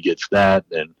 and if she gets that,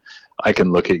 then I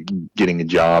can look at getting a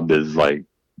job as like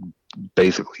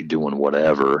basically doing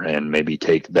whatever, and maybe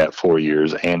take that 4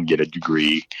 years and get a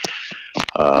degree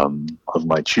of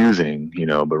my choosing,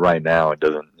 but right now it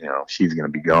doesn't, she's going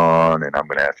to be gone and I'm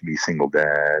going to have to be single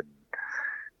dad.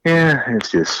 Yeah,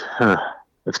 it's just,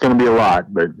 it's going to be a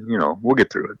lot, but we'll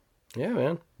get through it. Yeah,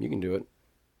 man, you can do it.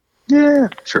 Yeah,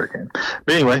 sure can.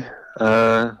 But anyway,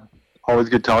 always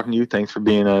good talking to you. Thanks for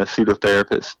being a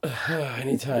pseudotherapist.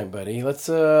 Anytime, buddy.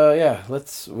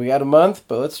 We got a month,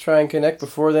 but let's try and connect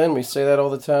before then. We say that all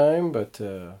the time, but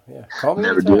call me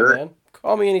Never anytime, do it. man.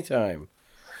 Call me anytime.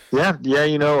 Yeah.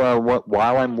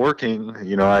 While I'm working,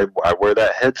 I wear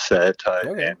that headset,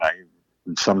 Okay.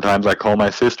 and sometimes I call my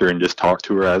sister and just talk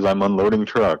to her as I'm unloading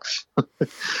trucks.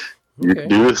 You Okay.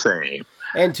 do the same.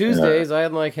 And Tuesdays,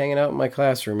 I'm like hanging out in my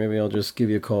classroom. Maybe I'll just give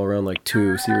you a call around like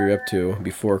 2, see what you're up to, be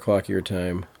 4 o'clock your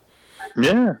time.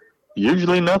 Yeah,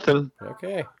 usually nothing.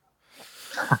 Okay.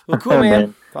 Well, cool,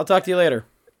 man. I'll talk to you later.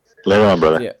 Later on,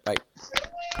 brother. Yeah, bye.